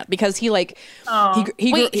lounging pant because he like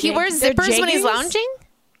he wears zippers when he's lounging.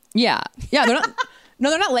 Yeah. They're not. No,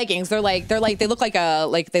 they're not leggings. They look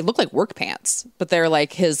like work pants, but they're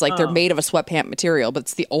like his they're made of a sweatpant material. But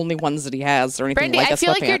it's the only ones that he has or anything Brandy, like a sweatpant. I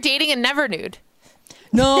feel like you're dating a never nude.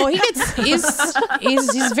 No, he's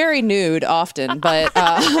very nude often, but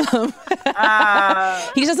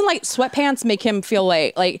he doesn't like sweatpants make him feel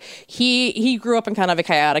like he grew up in kind of a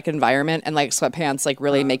chaotic environment and like sweatpants like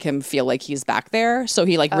really make him feel like he's back there. So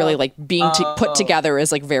he like really like being put together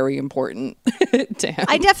is like very important to him.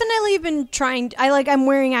 I definitely have been trying. I'm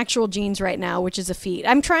wearing actual jeans right now, which is a feat.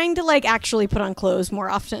 I'm trying to like actually put on clothes more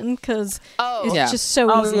often because it's just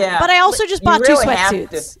so easy. Yeah. But I also just bought two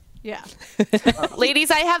sweatsuits. Yeah.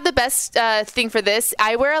 Ladies, I have the best thing for this.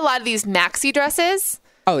 I wear a lot of these maxi dresses.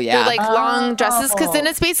 Oh, yeah. They're like long dresses because then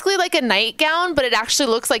it's basically like a nightgown, but it actually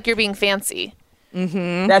looks like you're being fancy.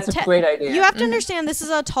 Mm-hmm. That's a great idea. You have to understand this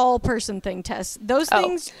is a tall person thing, Tess. Those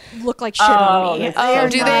things look like shit on me.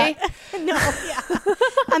 Do they? No, yeah.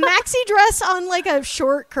 A maxi dress on like a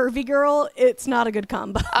short, curvy girl, it's not a good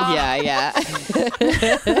combo. Yeah.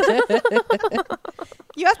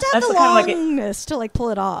 You have to have That's the kind of like longness to like pull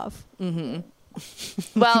it off.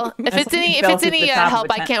 Well, if it's any belt at the top of help,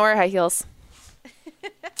 a I tent. can't wear high heels.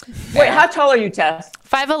 Wait, how tall are you, Tess?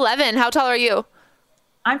 5'11". How tall are you?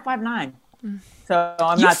 I'm 5'9". So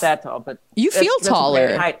I'm not that tall, but You feel that's a great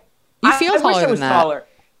taller. height. You feel I wish taller I was than that. taller.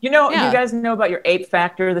 You know, Yeah. you guys know about your ape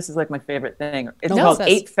factor. This is like my favorite thing. It's No, called it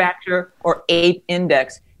says- ape factor or ape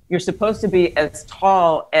index. You're supposed to be as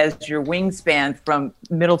tall as your wingspan from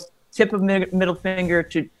tip of middle finger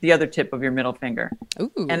to the other tip of your middle finger.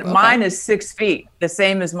 Ooh, And okay. mine is 6 feet, the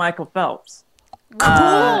same as Michael Phelps.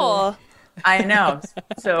 Cool. I know.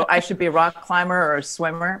 So I should be a rock climber or a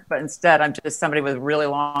swimmer, but instead I'm just somebody with really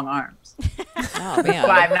long arms. Oh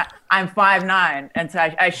man. I'm 5'9", and so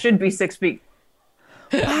I should be 6 feet.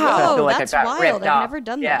 Oh, I feel like I that's got wild. ripped I've off. never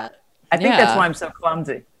done Yeah. that. I think Yeah. that's why I'm so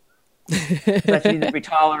clumsy. I should either be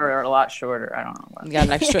taller or a lot shorter. I don't know. You got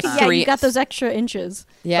an extra Yeah, 3. you got those extra inches.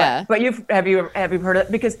 Yeah. But have you heard of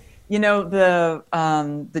it? Because you know the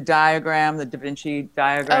diagram, the Da Vinci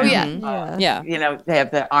diagram. Oh, yeah. Yeah. Yeah. You know they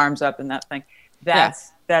have the arms up and that thing.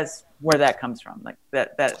 That's where that comes from. Like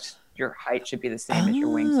that your height should be the same as your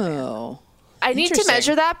wingspan. Oh. I need to Interesting.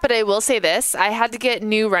 measure that, but I will say this. I had to get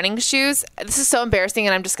new running shoes. This is so embarrassing,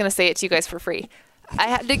 and I'm just going to say it to you guys for free. I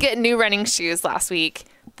had to get new running shoes last week.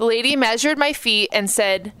 The lady measured my feet and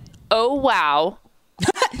said, "Oh, wow."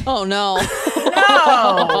 Oh no.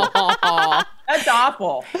 No, that's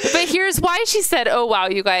awful. But here's why she said, "Oh, wow,"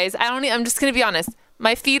 you guys. I'm just going to be honest.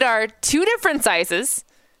 My feet are 2 different sizes.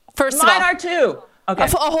 First Mine of all, are too. Okay, a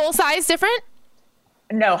whole size different.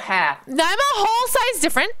 no half. I'm a whole size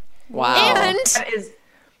different. Wow. And That is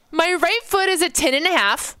my right foot is a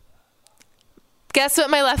 10.5. Guess what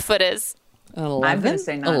my left foot is? An I'm 11? gonna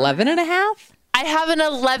say 9. 11 and a half? I have an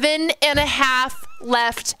 11.5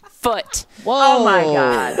 left foot. Whoa. Oh my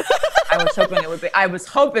god! I was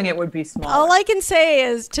hoping it would be smaller. All I can say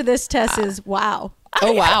is to this Tess is wow.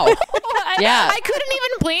 Oh wow. Yeah. I couldn't even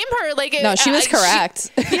blame her. Like, No, she was correct.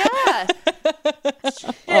 yeah,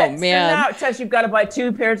 Oh man. So now, Tess, you've got to buy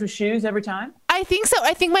 2 pairs of shoes every time. I think so.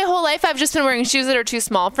 I think my whole life I've just been wearing shoes that are too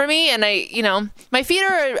small for me, and my feet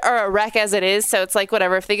are a wreck as it is. So it's like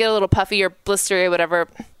whatever. If they get a little puffy or blistery or whatever,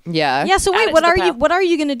 Yeah. Yeah. So Add wait, it what to the are you? pile. What are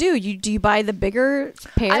you gonna do? Do you buy the bigger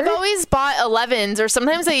pair? I've always bought 11s, or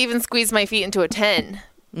sometimes I even squeeze my feet into a 10.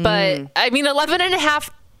 But I mean, 11.5.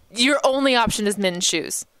 Your only option is men's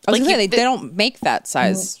shoes. I was Like, gonna say you- they don't make that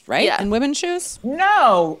size, right? Yeah. In women's shoes?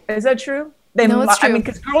 No, is that true? No, it's I true. mean,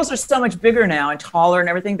 because girls are so much bigger now and taller and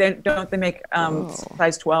everything. They make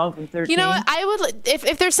size 12 and 13. You know what? I would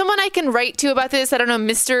if there's someone I can write to about this. I don't know,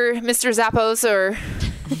 Mr. Zappos or.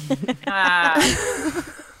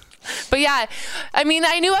 But yeah, I mean,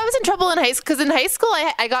 I knew I was in trouble in high school because in high school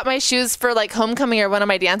I got my shoes for like homecoming or one of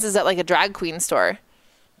my dances at like a drag queen store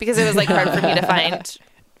because it was like hard for me to find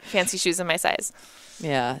fancy shoes in my size.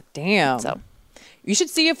 Yeah. Damn. So You should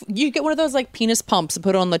see if you get one of those like penis pumps and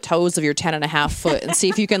put it on the toes of your 10.5 foot and see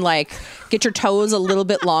if you can like get your toes a little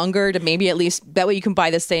bit longer to maybe at least that way you can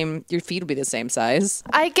buy the same, your feet will be the same size.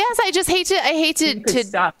 I guess I just hate Good to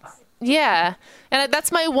stuff. yeah, and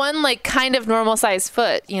that's my one like kind of normal size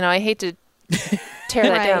foot. You know, I hate to tear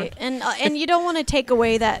that down. right, and you don't want to take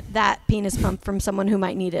away that penis pump from someone who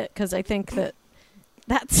might need it because I think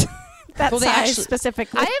that's that Well, they size actually-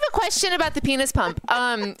 specifically. I have a question about the penis pump.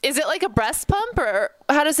 Is it like a breast pump or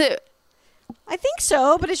how does it? I think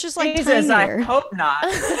so, but it's just like Jesus, tinier. I hope not.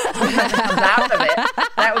 Something comes out of it.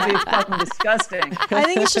 That would be fucking disgusting. I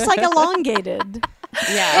think it's just like elongated.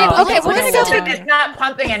 Yeah. Oh, okay, it's we're gonna go just- to- It's not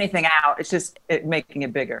pumping anything out. It's just making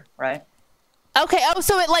it bigger, right? Okay. Oh,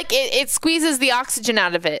 so it squeezes the oxygen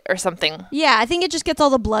out of it or something. Yeah, I think it just gets all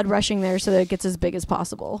the blood rushing there so that it gets as big as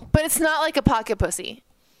possible. But it's not like a pocket pussy.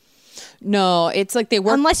 No, it's like they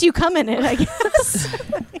work. Unless you come in it, I guess.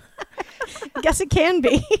 I guess it can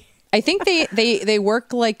be. I think they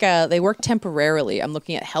work like they work temporarily. I'm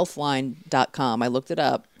looking at healthline.com. I looked it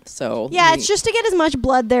up. So Yeah, it's just to get as much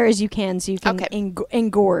blood there as you can so you can Okay.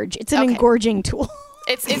 engorge. It's an Okay. engorging tool.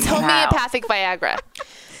 It's homeopathic Viagra.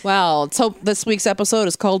 wow. Let's hope this week's episode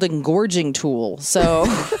is called Engorging Tool. So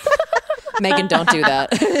Megan, don't do that.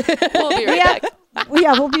 We'll be right Yeah. back.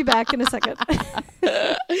 Yeah, we'll be back in a second.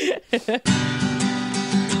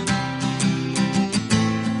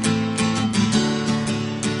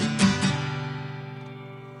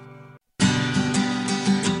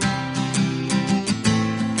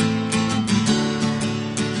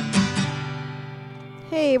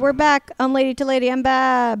 Hey, we're back on Lady to Lady. I'm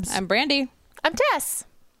Babs. I'm Brandy. I'm Tess.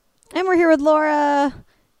 And we're here with Laura.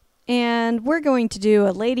 And we're going to do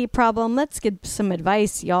a lady problem. Let's get some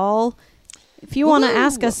advice, y'all. If you want to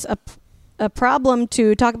ask us a problem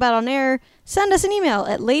to talk about on air, send us an email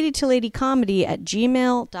at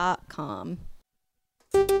ladytoladycomedy@gmail.com.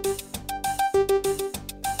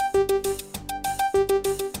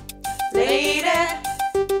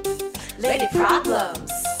 Lady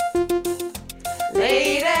problems.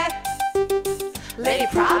 Lady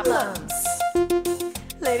problems.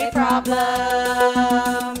 Lady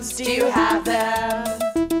problems. Do you have them?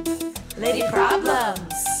 Lady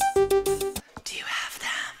problems. Do you have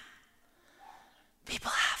them?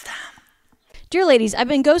 People have them. Dear ladies, I've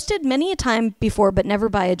been ghosted many a time before, but never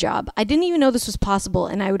by a job. I didn't even know this was possible,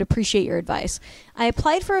 and I would appreciate your advice. I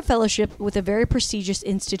applied for a fellowship with a very prestigious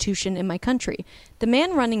institution in my country. The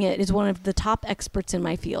man running it is one of the top experts in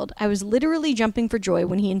my field. I was literally jumping for joy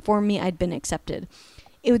when he informed me I'd been accepted.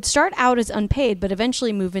 It would start out as unpaid, but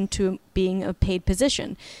eventually move into being a paid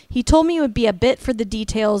position. He told me it would be a bit for the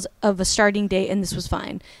details of a starting date, and this was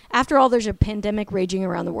fine. After all, there's a pandemic raging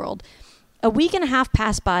around the world. A week and a half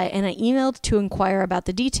passed by, and I emailed to inquire about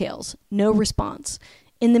the details. No response.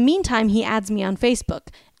 In the meantime, he adds me on Facebook.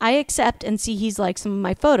 I accept and see he's liked some of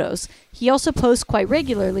my photos. He also posts quite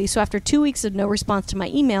regularly, so after 2 weeks of no response to my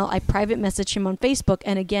email, I private messaged him on Facebook,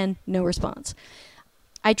 and again, no response.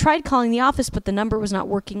 I tried calling the office, but the number was not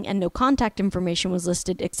working and no contact information was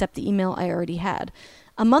listed except the email I already had.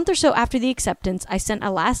 A month or so after the acceptance, I sent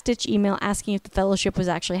a last-ditch email asking if the fellowship was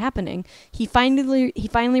actually happening. He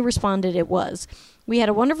finally responded it was. We had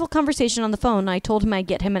a wonderful conversation on the phone, and I told him I'd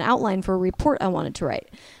get him an outline for a report I wanted to write.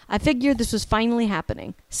 I figured this was finally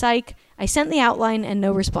happening. Psych. I sent the outline and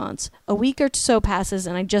no response. A week or so passes,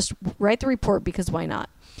 and I just write the report because why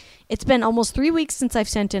not? It's been almost 3 weeks since I've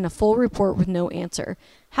sent in a full report with no answer.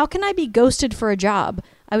 How can I be ghosted for a job?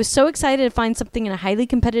 I was so excited to find something in a highly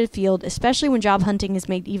competitive field, especially when job hunting is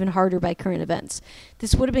made even harder by current events.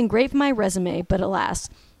 This would have been great for my resume, but alas.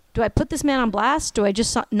 Do I put this man on blast? Do I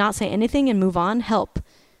just not say anything and move on? Help.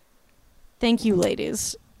 Thank you,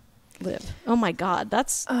 ladies. Liv. Oh my God,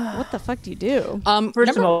 that's what the fuck do you do?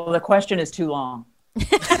 First of all, the question is too long.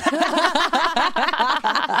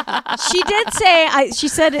 She did say, she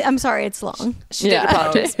said, I'm sorry, it's long. She did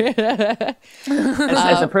apologize.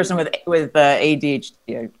 As a person with ADHD,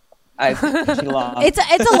 she lost. It's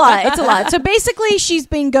a lot. It's a lot. So basically, she's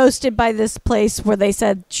being ghosted by this place where they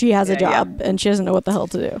said she has a job and she doesn't know what the hell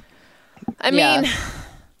to do. I mean,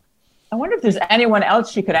 I wonder if there's anyone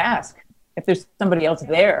else she could ask. If there's somebody else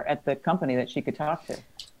there at the company that she could talk to.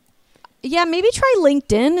 Yeah, maybe try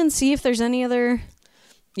LinkedIn and see if there's any other.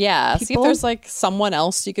 Yeah, people. see if there's like someone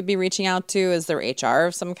else you could be reaching out to. Is there HR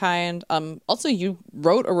of some kind? Also, you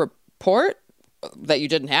wrote a report that you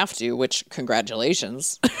didn't have to, which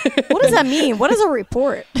congratulations. What does that mean? What is a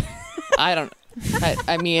report? I don't.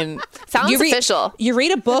 I mean, sounds official. You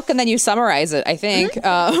read a book and then you summarize it. I think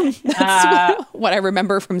that's what I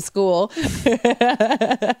remember from school.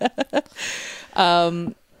 Yeah,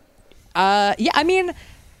 I mean,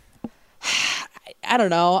 I don't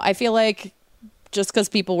know. I feel like just because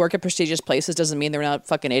people work at prestigious places doesn't mean they're not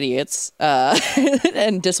fucking idiots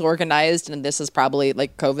and disorganized. And this is probably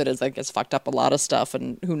like COVID is like it's fucked up a lot of stuff,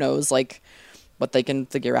 and who knows like what they can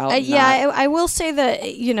figure out. I will say that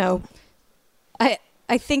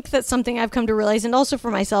I think that's something I've come to realize, and also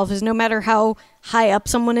for myself, is no matter how high up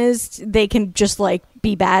someone is, they can just like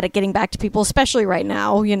be bad at getting back to people, especially right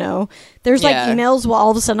now. You know, there's like emails where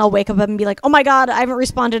all of a sudden I'll wake up and be like, oh my God, I haven't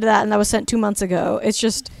responded to that, and that was sent 2 months ago. It's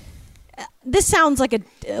just, this sounds like a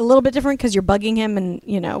little bit different because you're bugging him and,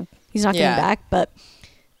 you know, he's not getting back, but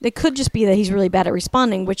it could just be that he's really bad at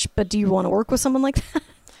responding, but do you want to work with someone like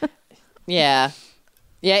that? Yeah.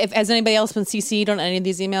 Yeah, has anybody else been CC'd on any of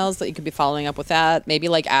these emails that you could be following up with that? Maybe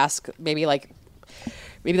like ask, maybe like,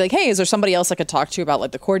 hey, is there somebody else I could talk to about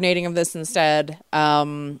like the coordinating of this instead?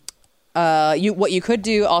 What you could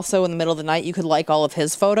do also in the middle of the night, you could like all of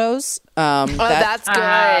his photos. That's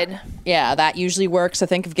good. Yeah, that usually works. I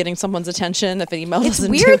think of getting someo's attention if an email It's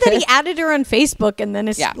doesn't weird do that it. he added her on Facebook and then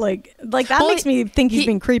it's like that makes me think he's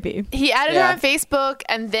being creepy. He added her on Facebook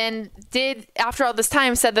and then after all this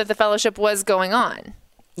time, said that the fellowship was going on.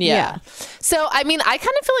 Yeah. So, I mean, I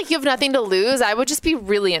kind of feel like you have nothing to lose. I would just be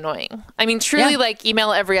really annoying. I mean, truly, like,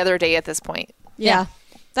 email every other day at this point. Yeah.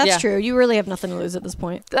 That's true. You really have nothing to lose at this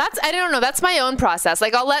point. I don't know. That's my own process.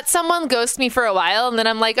 Like, I'll let someone ghost me for a while, and then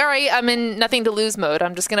I'm like, all right, I'm in nothing to lose mode.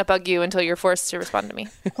 I'm just going to bug you until you're forced to respond to me.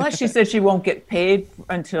 Plus, she said she won't get paid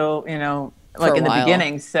until, you know, like in the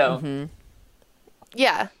beginning. So,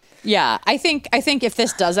 Yeah. Yeah, I think if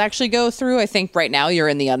this does actually go through, I think right now you're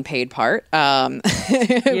in the unpaid part,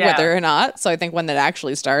 whether or not. So I think when that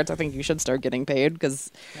actually starts, I think you should start getting paid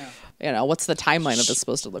because, you know, what's the timeline of this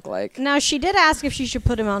supposed to look like? Now, she did ask if she should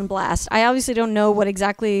put him on blast. I obviously don't know what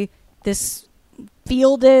exactly this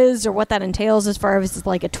field is or what that entails as far as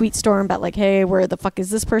like a tweet storm about like, hey, where the fuck is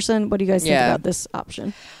this person? What do you guys think about this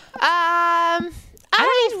option?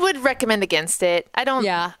 I would recommend against it. I don't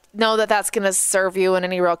know that that's going to serve you in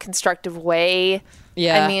any real constructive way.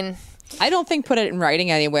 Yeah. I mean, I don't think put it in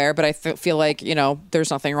writing anywhere, but I feel like, you know,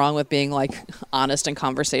 there's nothing wrong with being like honest in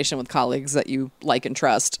conversation with colleagues that you like and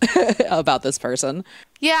trust about this person.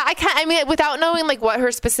 Yeah, I mean, without knowing like what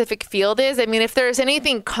her specific field is, I mean, if there's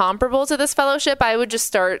anything comparable to this fellowship, I would just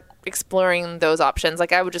start exploring those options.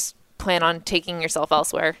 Like I would just plan on taking yourself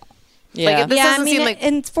elsewhere. Yeah. Like, I mean,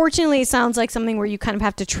 and fortunately, it sounds like something where you kind of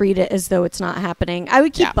have to treat it as though it's not happening. I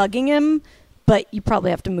would keep bugging him, but you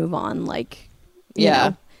probably have to move on. Like, you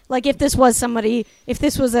know. Like if this was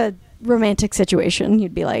a romantic situation,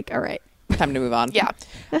 you'd be like, all right. Time to move on. Yeah.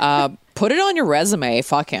 Put it on your resume.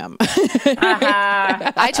 Fuck him.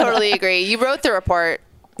 I totally agree. You wrote the report.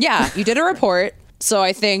 Yeah, you did a report. So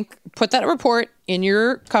I think put that report in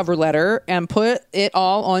your cover letter and put it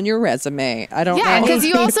all on your resume. I don't know. Yeah, because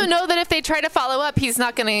you also know that if they try to follow up, he's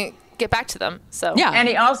not going to get back to them. So yeah. And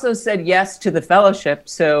he also said yes to the fellowship.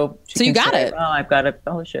 So you got it. Oh, I've got a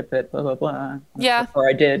fellowship at blah, blah, blah. Yeah. Or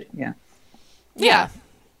I did. Yeah. Yeah.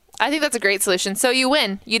 I think that's a great solution. So you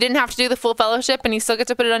win. You didn't have to do the full fellowship and you still get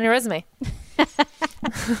to put it on your resume.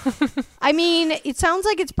 I mean, it sounds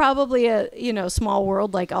like it's probably a, you know, small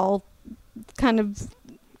world like all kind of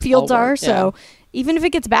fields are. So even if it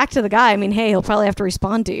gets back to the guy, I mean, hey, he'll probably have to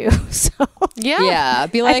respond to you. So yeah.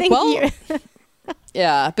 Be like, well,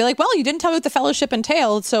 you didn't tell me what the fellowship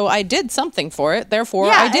entailed, so I did something for it. Therefore,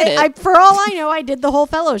 I did it. For all I know, I did the whole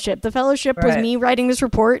fellowship. The fellowship was me writing this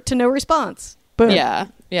report to no response. Boom.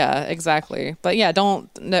 Yeah, exactly. But yeah, don't.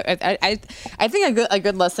 No, I think a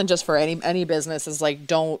good lesson just for any business is like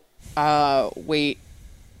don't wait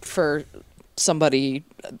for somebody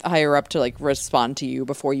higher up to like respond to you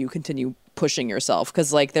before you continue pushing yourself,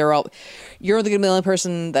 because like you're the only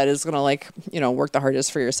person that is gonna like, you know, work the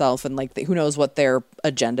hardest for yourself, and like who knows what their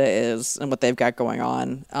agenda is and what they've got going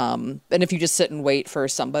on. And if you just sit and wait for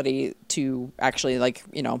somebody to actually like,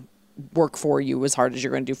 you know, work for you as hard as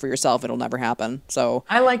you're going to do for yourself, it'll never happen. So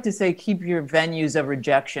I like to say keep your venues of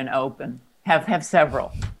rejection open. Have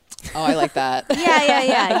several. Oh, I like that.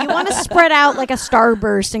 Yeah. You want to spread out like a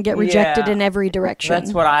starburst and get rejected in every direction.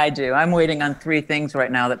 That's what I do. I'm waiting on 3 things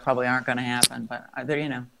right now that probably aren't going to happen, but they're, you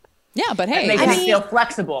know. Yeah, but hey, it makes me feel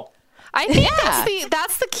flexible. I think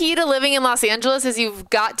that's the key to living in Los Angeles is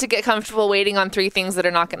you've got to get comfortable waiting on 3 things that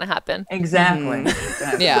are not going to happen. Exactly.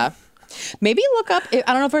 Yeah. Maybe look up. I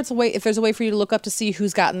don't know if there's a way for you to look up to see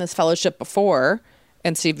who's gotten this fellowship before,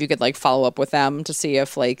 and see if you could like follow up with them to see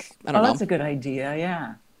if like I don't know. That's a good idea.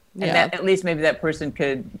 Yeah. And that, at least maybe that person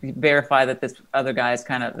could verify that this other guy is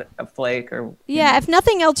kind of a flake or. Yeah, if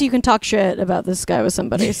nothing else, you can talk shit about this guy with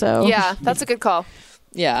somebody. So yeah, that's a good call.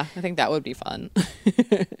 Yeah, I think that would be fun.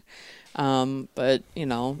 But you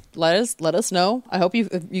know, let us know. I hope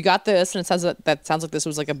you got this, and it says that sounds like this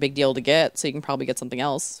was like a big deal to get, so you can probably get something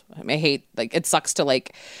else. I hate like it sucks to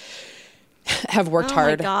like have worked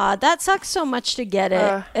hard. Oh my god, that sucks so much to get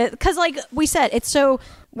it. Because like we said,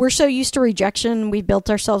 we're so used to rejection. We built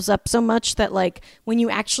ourselves up so much that like when you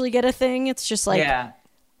actually get a thing, it's just like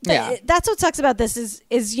that's what sucks about this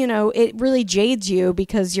is you know, it really jades you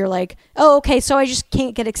because you're like, oh, okay, so I just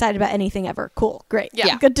can't get excited about anything ever. Cool, great,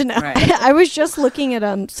 yeah, good to know. Right. I was just looking at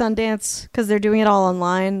Sundance because they're doing it all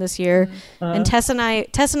online this year, and Tess and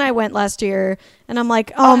I went last year, and I'm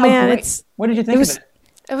like, oh man, great. What did you think of it?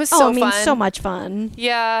 It was so fun. So much fun.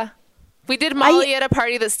 Yeah. We did Molly at a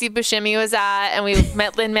party that Steve Buscemi was at, and we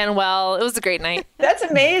met Lin-Manuel. It was a great night. That's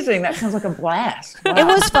amazing. That sounds like a blast. Wow. It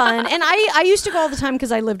was fun. And I used to go all the time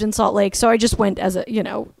because I lived in Salt Lake, so I just went as a, you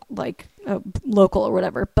know, like a local or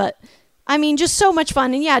whatever. But, I mean, just so much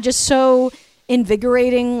fun. And, yeah, just so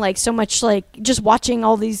invigorating, like so much like just watching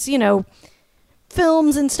all these, you know,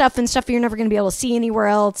 films and stuff you're never going to be able to see anywhere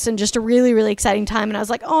else, and just a really, really exciting time. And I was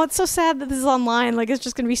like, oh, it's so sad that this is online. Like, it's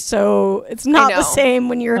just going to be so, it's not the same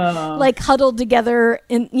when you're like huddled together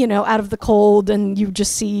in, you know, out of the cold, and you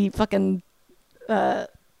just see fucking, I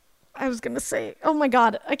was going to say, oh my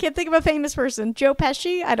God, I can't think of a famous person. Joe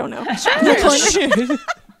Pesci? I don't know.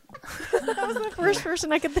 That was the first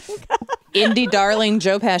person I could think of. Indie darling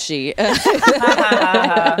Joe Pesci. Well,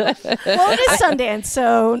 it is Sundance,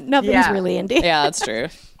 so nothing's really indie. Yeah, that's true.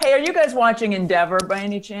 Hey, are you guys watching Endeavor by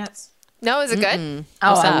any chance? No, is it good?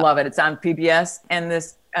 Oh, I love it. It's on PBS, and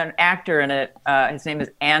an actor in it, his name is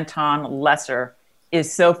Anton Lesser, is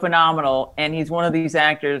so phenomenal, and he's one of these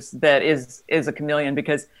actors that is a chameleon,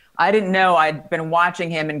 because I didn't know I'd been watching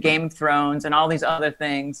him in Game of Thrones and all these other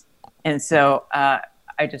things, and so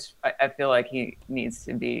I feel like he needs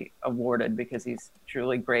to be awarded because he's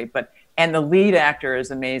truly great. And the lead actor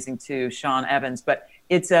is amazing too, Sean Evans. But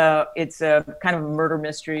it's a kind of a murder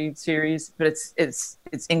mystery series, but it's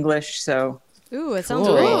English, so. Ooh, it sounds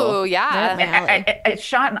Cool. great. Ooh, yeah. It's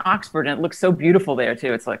shot in Oxford, and it looks so beautiful there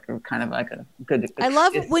too. It's like kind of like a good. I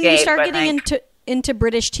love when you escape, start but getting into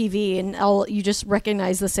British TV and you just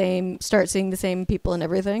recognize start seeing the same people and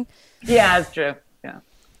everything. Yeah, that's true. Yeah,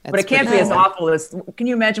 but it can't be as awful as. Can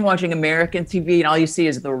you imagine watching American TV and all you see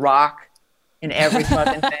is The Rock in every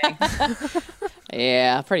fucking thing?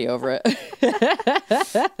 Yeah, pretty over it.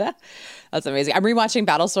 That's amazing. I'm rewatching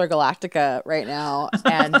Battlestar Galactica right now,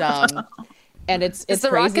 and it's Is The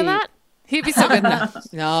crazy. Rock in that? He'd be so good in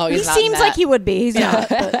that. No, he's He not in seems that. like he would be. He's not.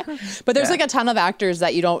 But. But there's like a ton of actors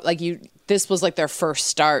that you don't like. This was like their first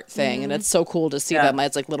start thing, and it's so cool to see them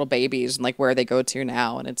as like little babies and like where they go to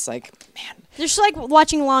now. And it's like, man, It's just like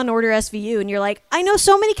watching Law and Order SVU, and you're like, I know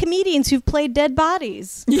so many comedians who've played dead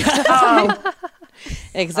bodies. Oh,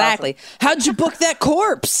 exactly. How'd you book that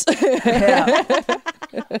corpse?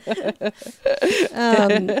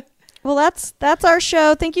 Well, that's our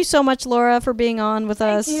show. Thank you so much, Laura, for being on with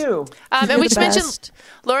us. thank you. And we the should mention best.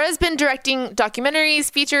 Laura's been directing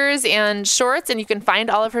documentaries, features, and shorts, and you can find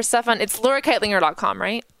all of her stuff on it's laurakightlinger.com,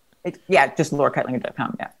 right? Just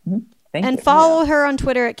laurakightlinger.com. Yeah. Mm-hmm. Thank you. And follow her on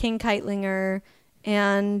Twitter at King Kightlinger.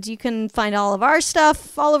 And you can find all of our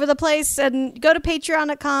stuff all over the place. And go to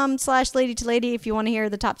patreon.com/lady2lady if you want to hear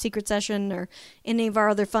the top secret session or any of our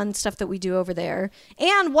other fun stuff that we do over there.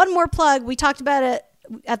 And one more plug. We talked about it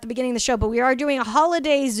at the beginning of the show, but we are doing a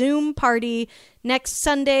holiday Zoom party next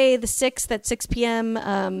Sunday, the 6th at 6 p.m.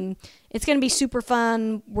 It's going to be super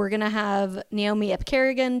fun. We're going to have Naomi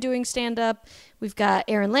Epkerrigan doing stand-up. We've got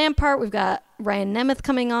Aaron Lampart. We've got Ryan Nemeth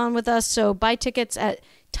coming on with us. So buy tickets at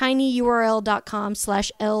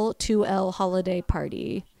tinyurl.com/L2L holiday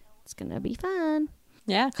party. It's going to be fun.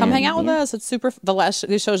 Yeah, come hang out with us. It's super.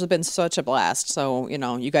 These shows have been such a blast. So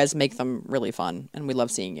you guys make them really fun, and we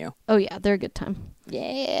love seeing you. Oh, yeah, they're a good time.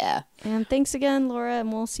 Yeah. And thanks again, Laura,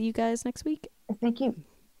 and we'll see you guys next week. Thank you.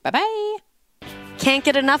 Bye-bye. Can't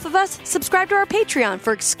get enough of us? Subscribe to our Patreon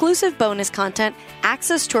for exclusive bonus content,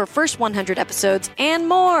 access to our first 100 episodes, and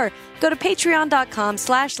more. Go to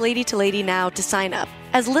patreon.com/lady2lady now to sign up.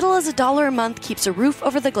 As little as $1 a month keeps a roof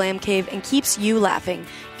over the glam cave and keeps you laughing,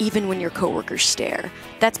 even when your coworkers stare.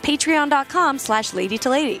 That's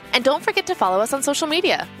patreon.com/lady2lady. And don't forget to follow us on social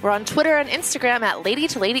media. We're on Twitter and Instagram at Lady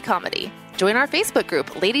to Lady Comedy. Join our Facebook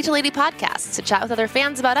group, Lady to Lady Podcasts, to chat with other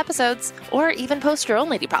fans about episodes, or even post your own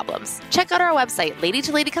lady problems. Check out our website,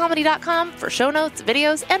 ladytoladycomedy.com, for show notes,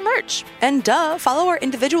 videos, and merch. And follow our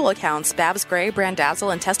individual accounts, Babs Gray,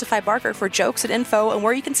 Brandazzle, and Testify Barker for jokes and info and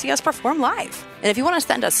where you can see us perform live. And if you want to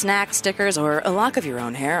send us snacks, stickers, or a lock of your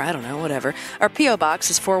own hair, I don't know, whatever, our P.O. Box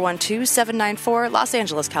is 412-794, Los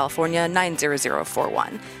Angeles, California,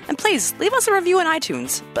 90041. And please, leave us a review on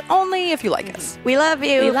iTunes, but only if you like us. We love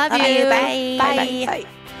you. We love you. Bye. Bye. Bye.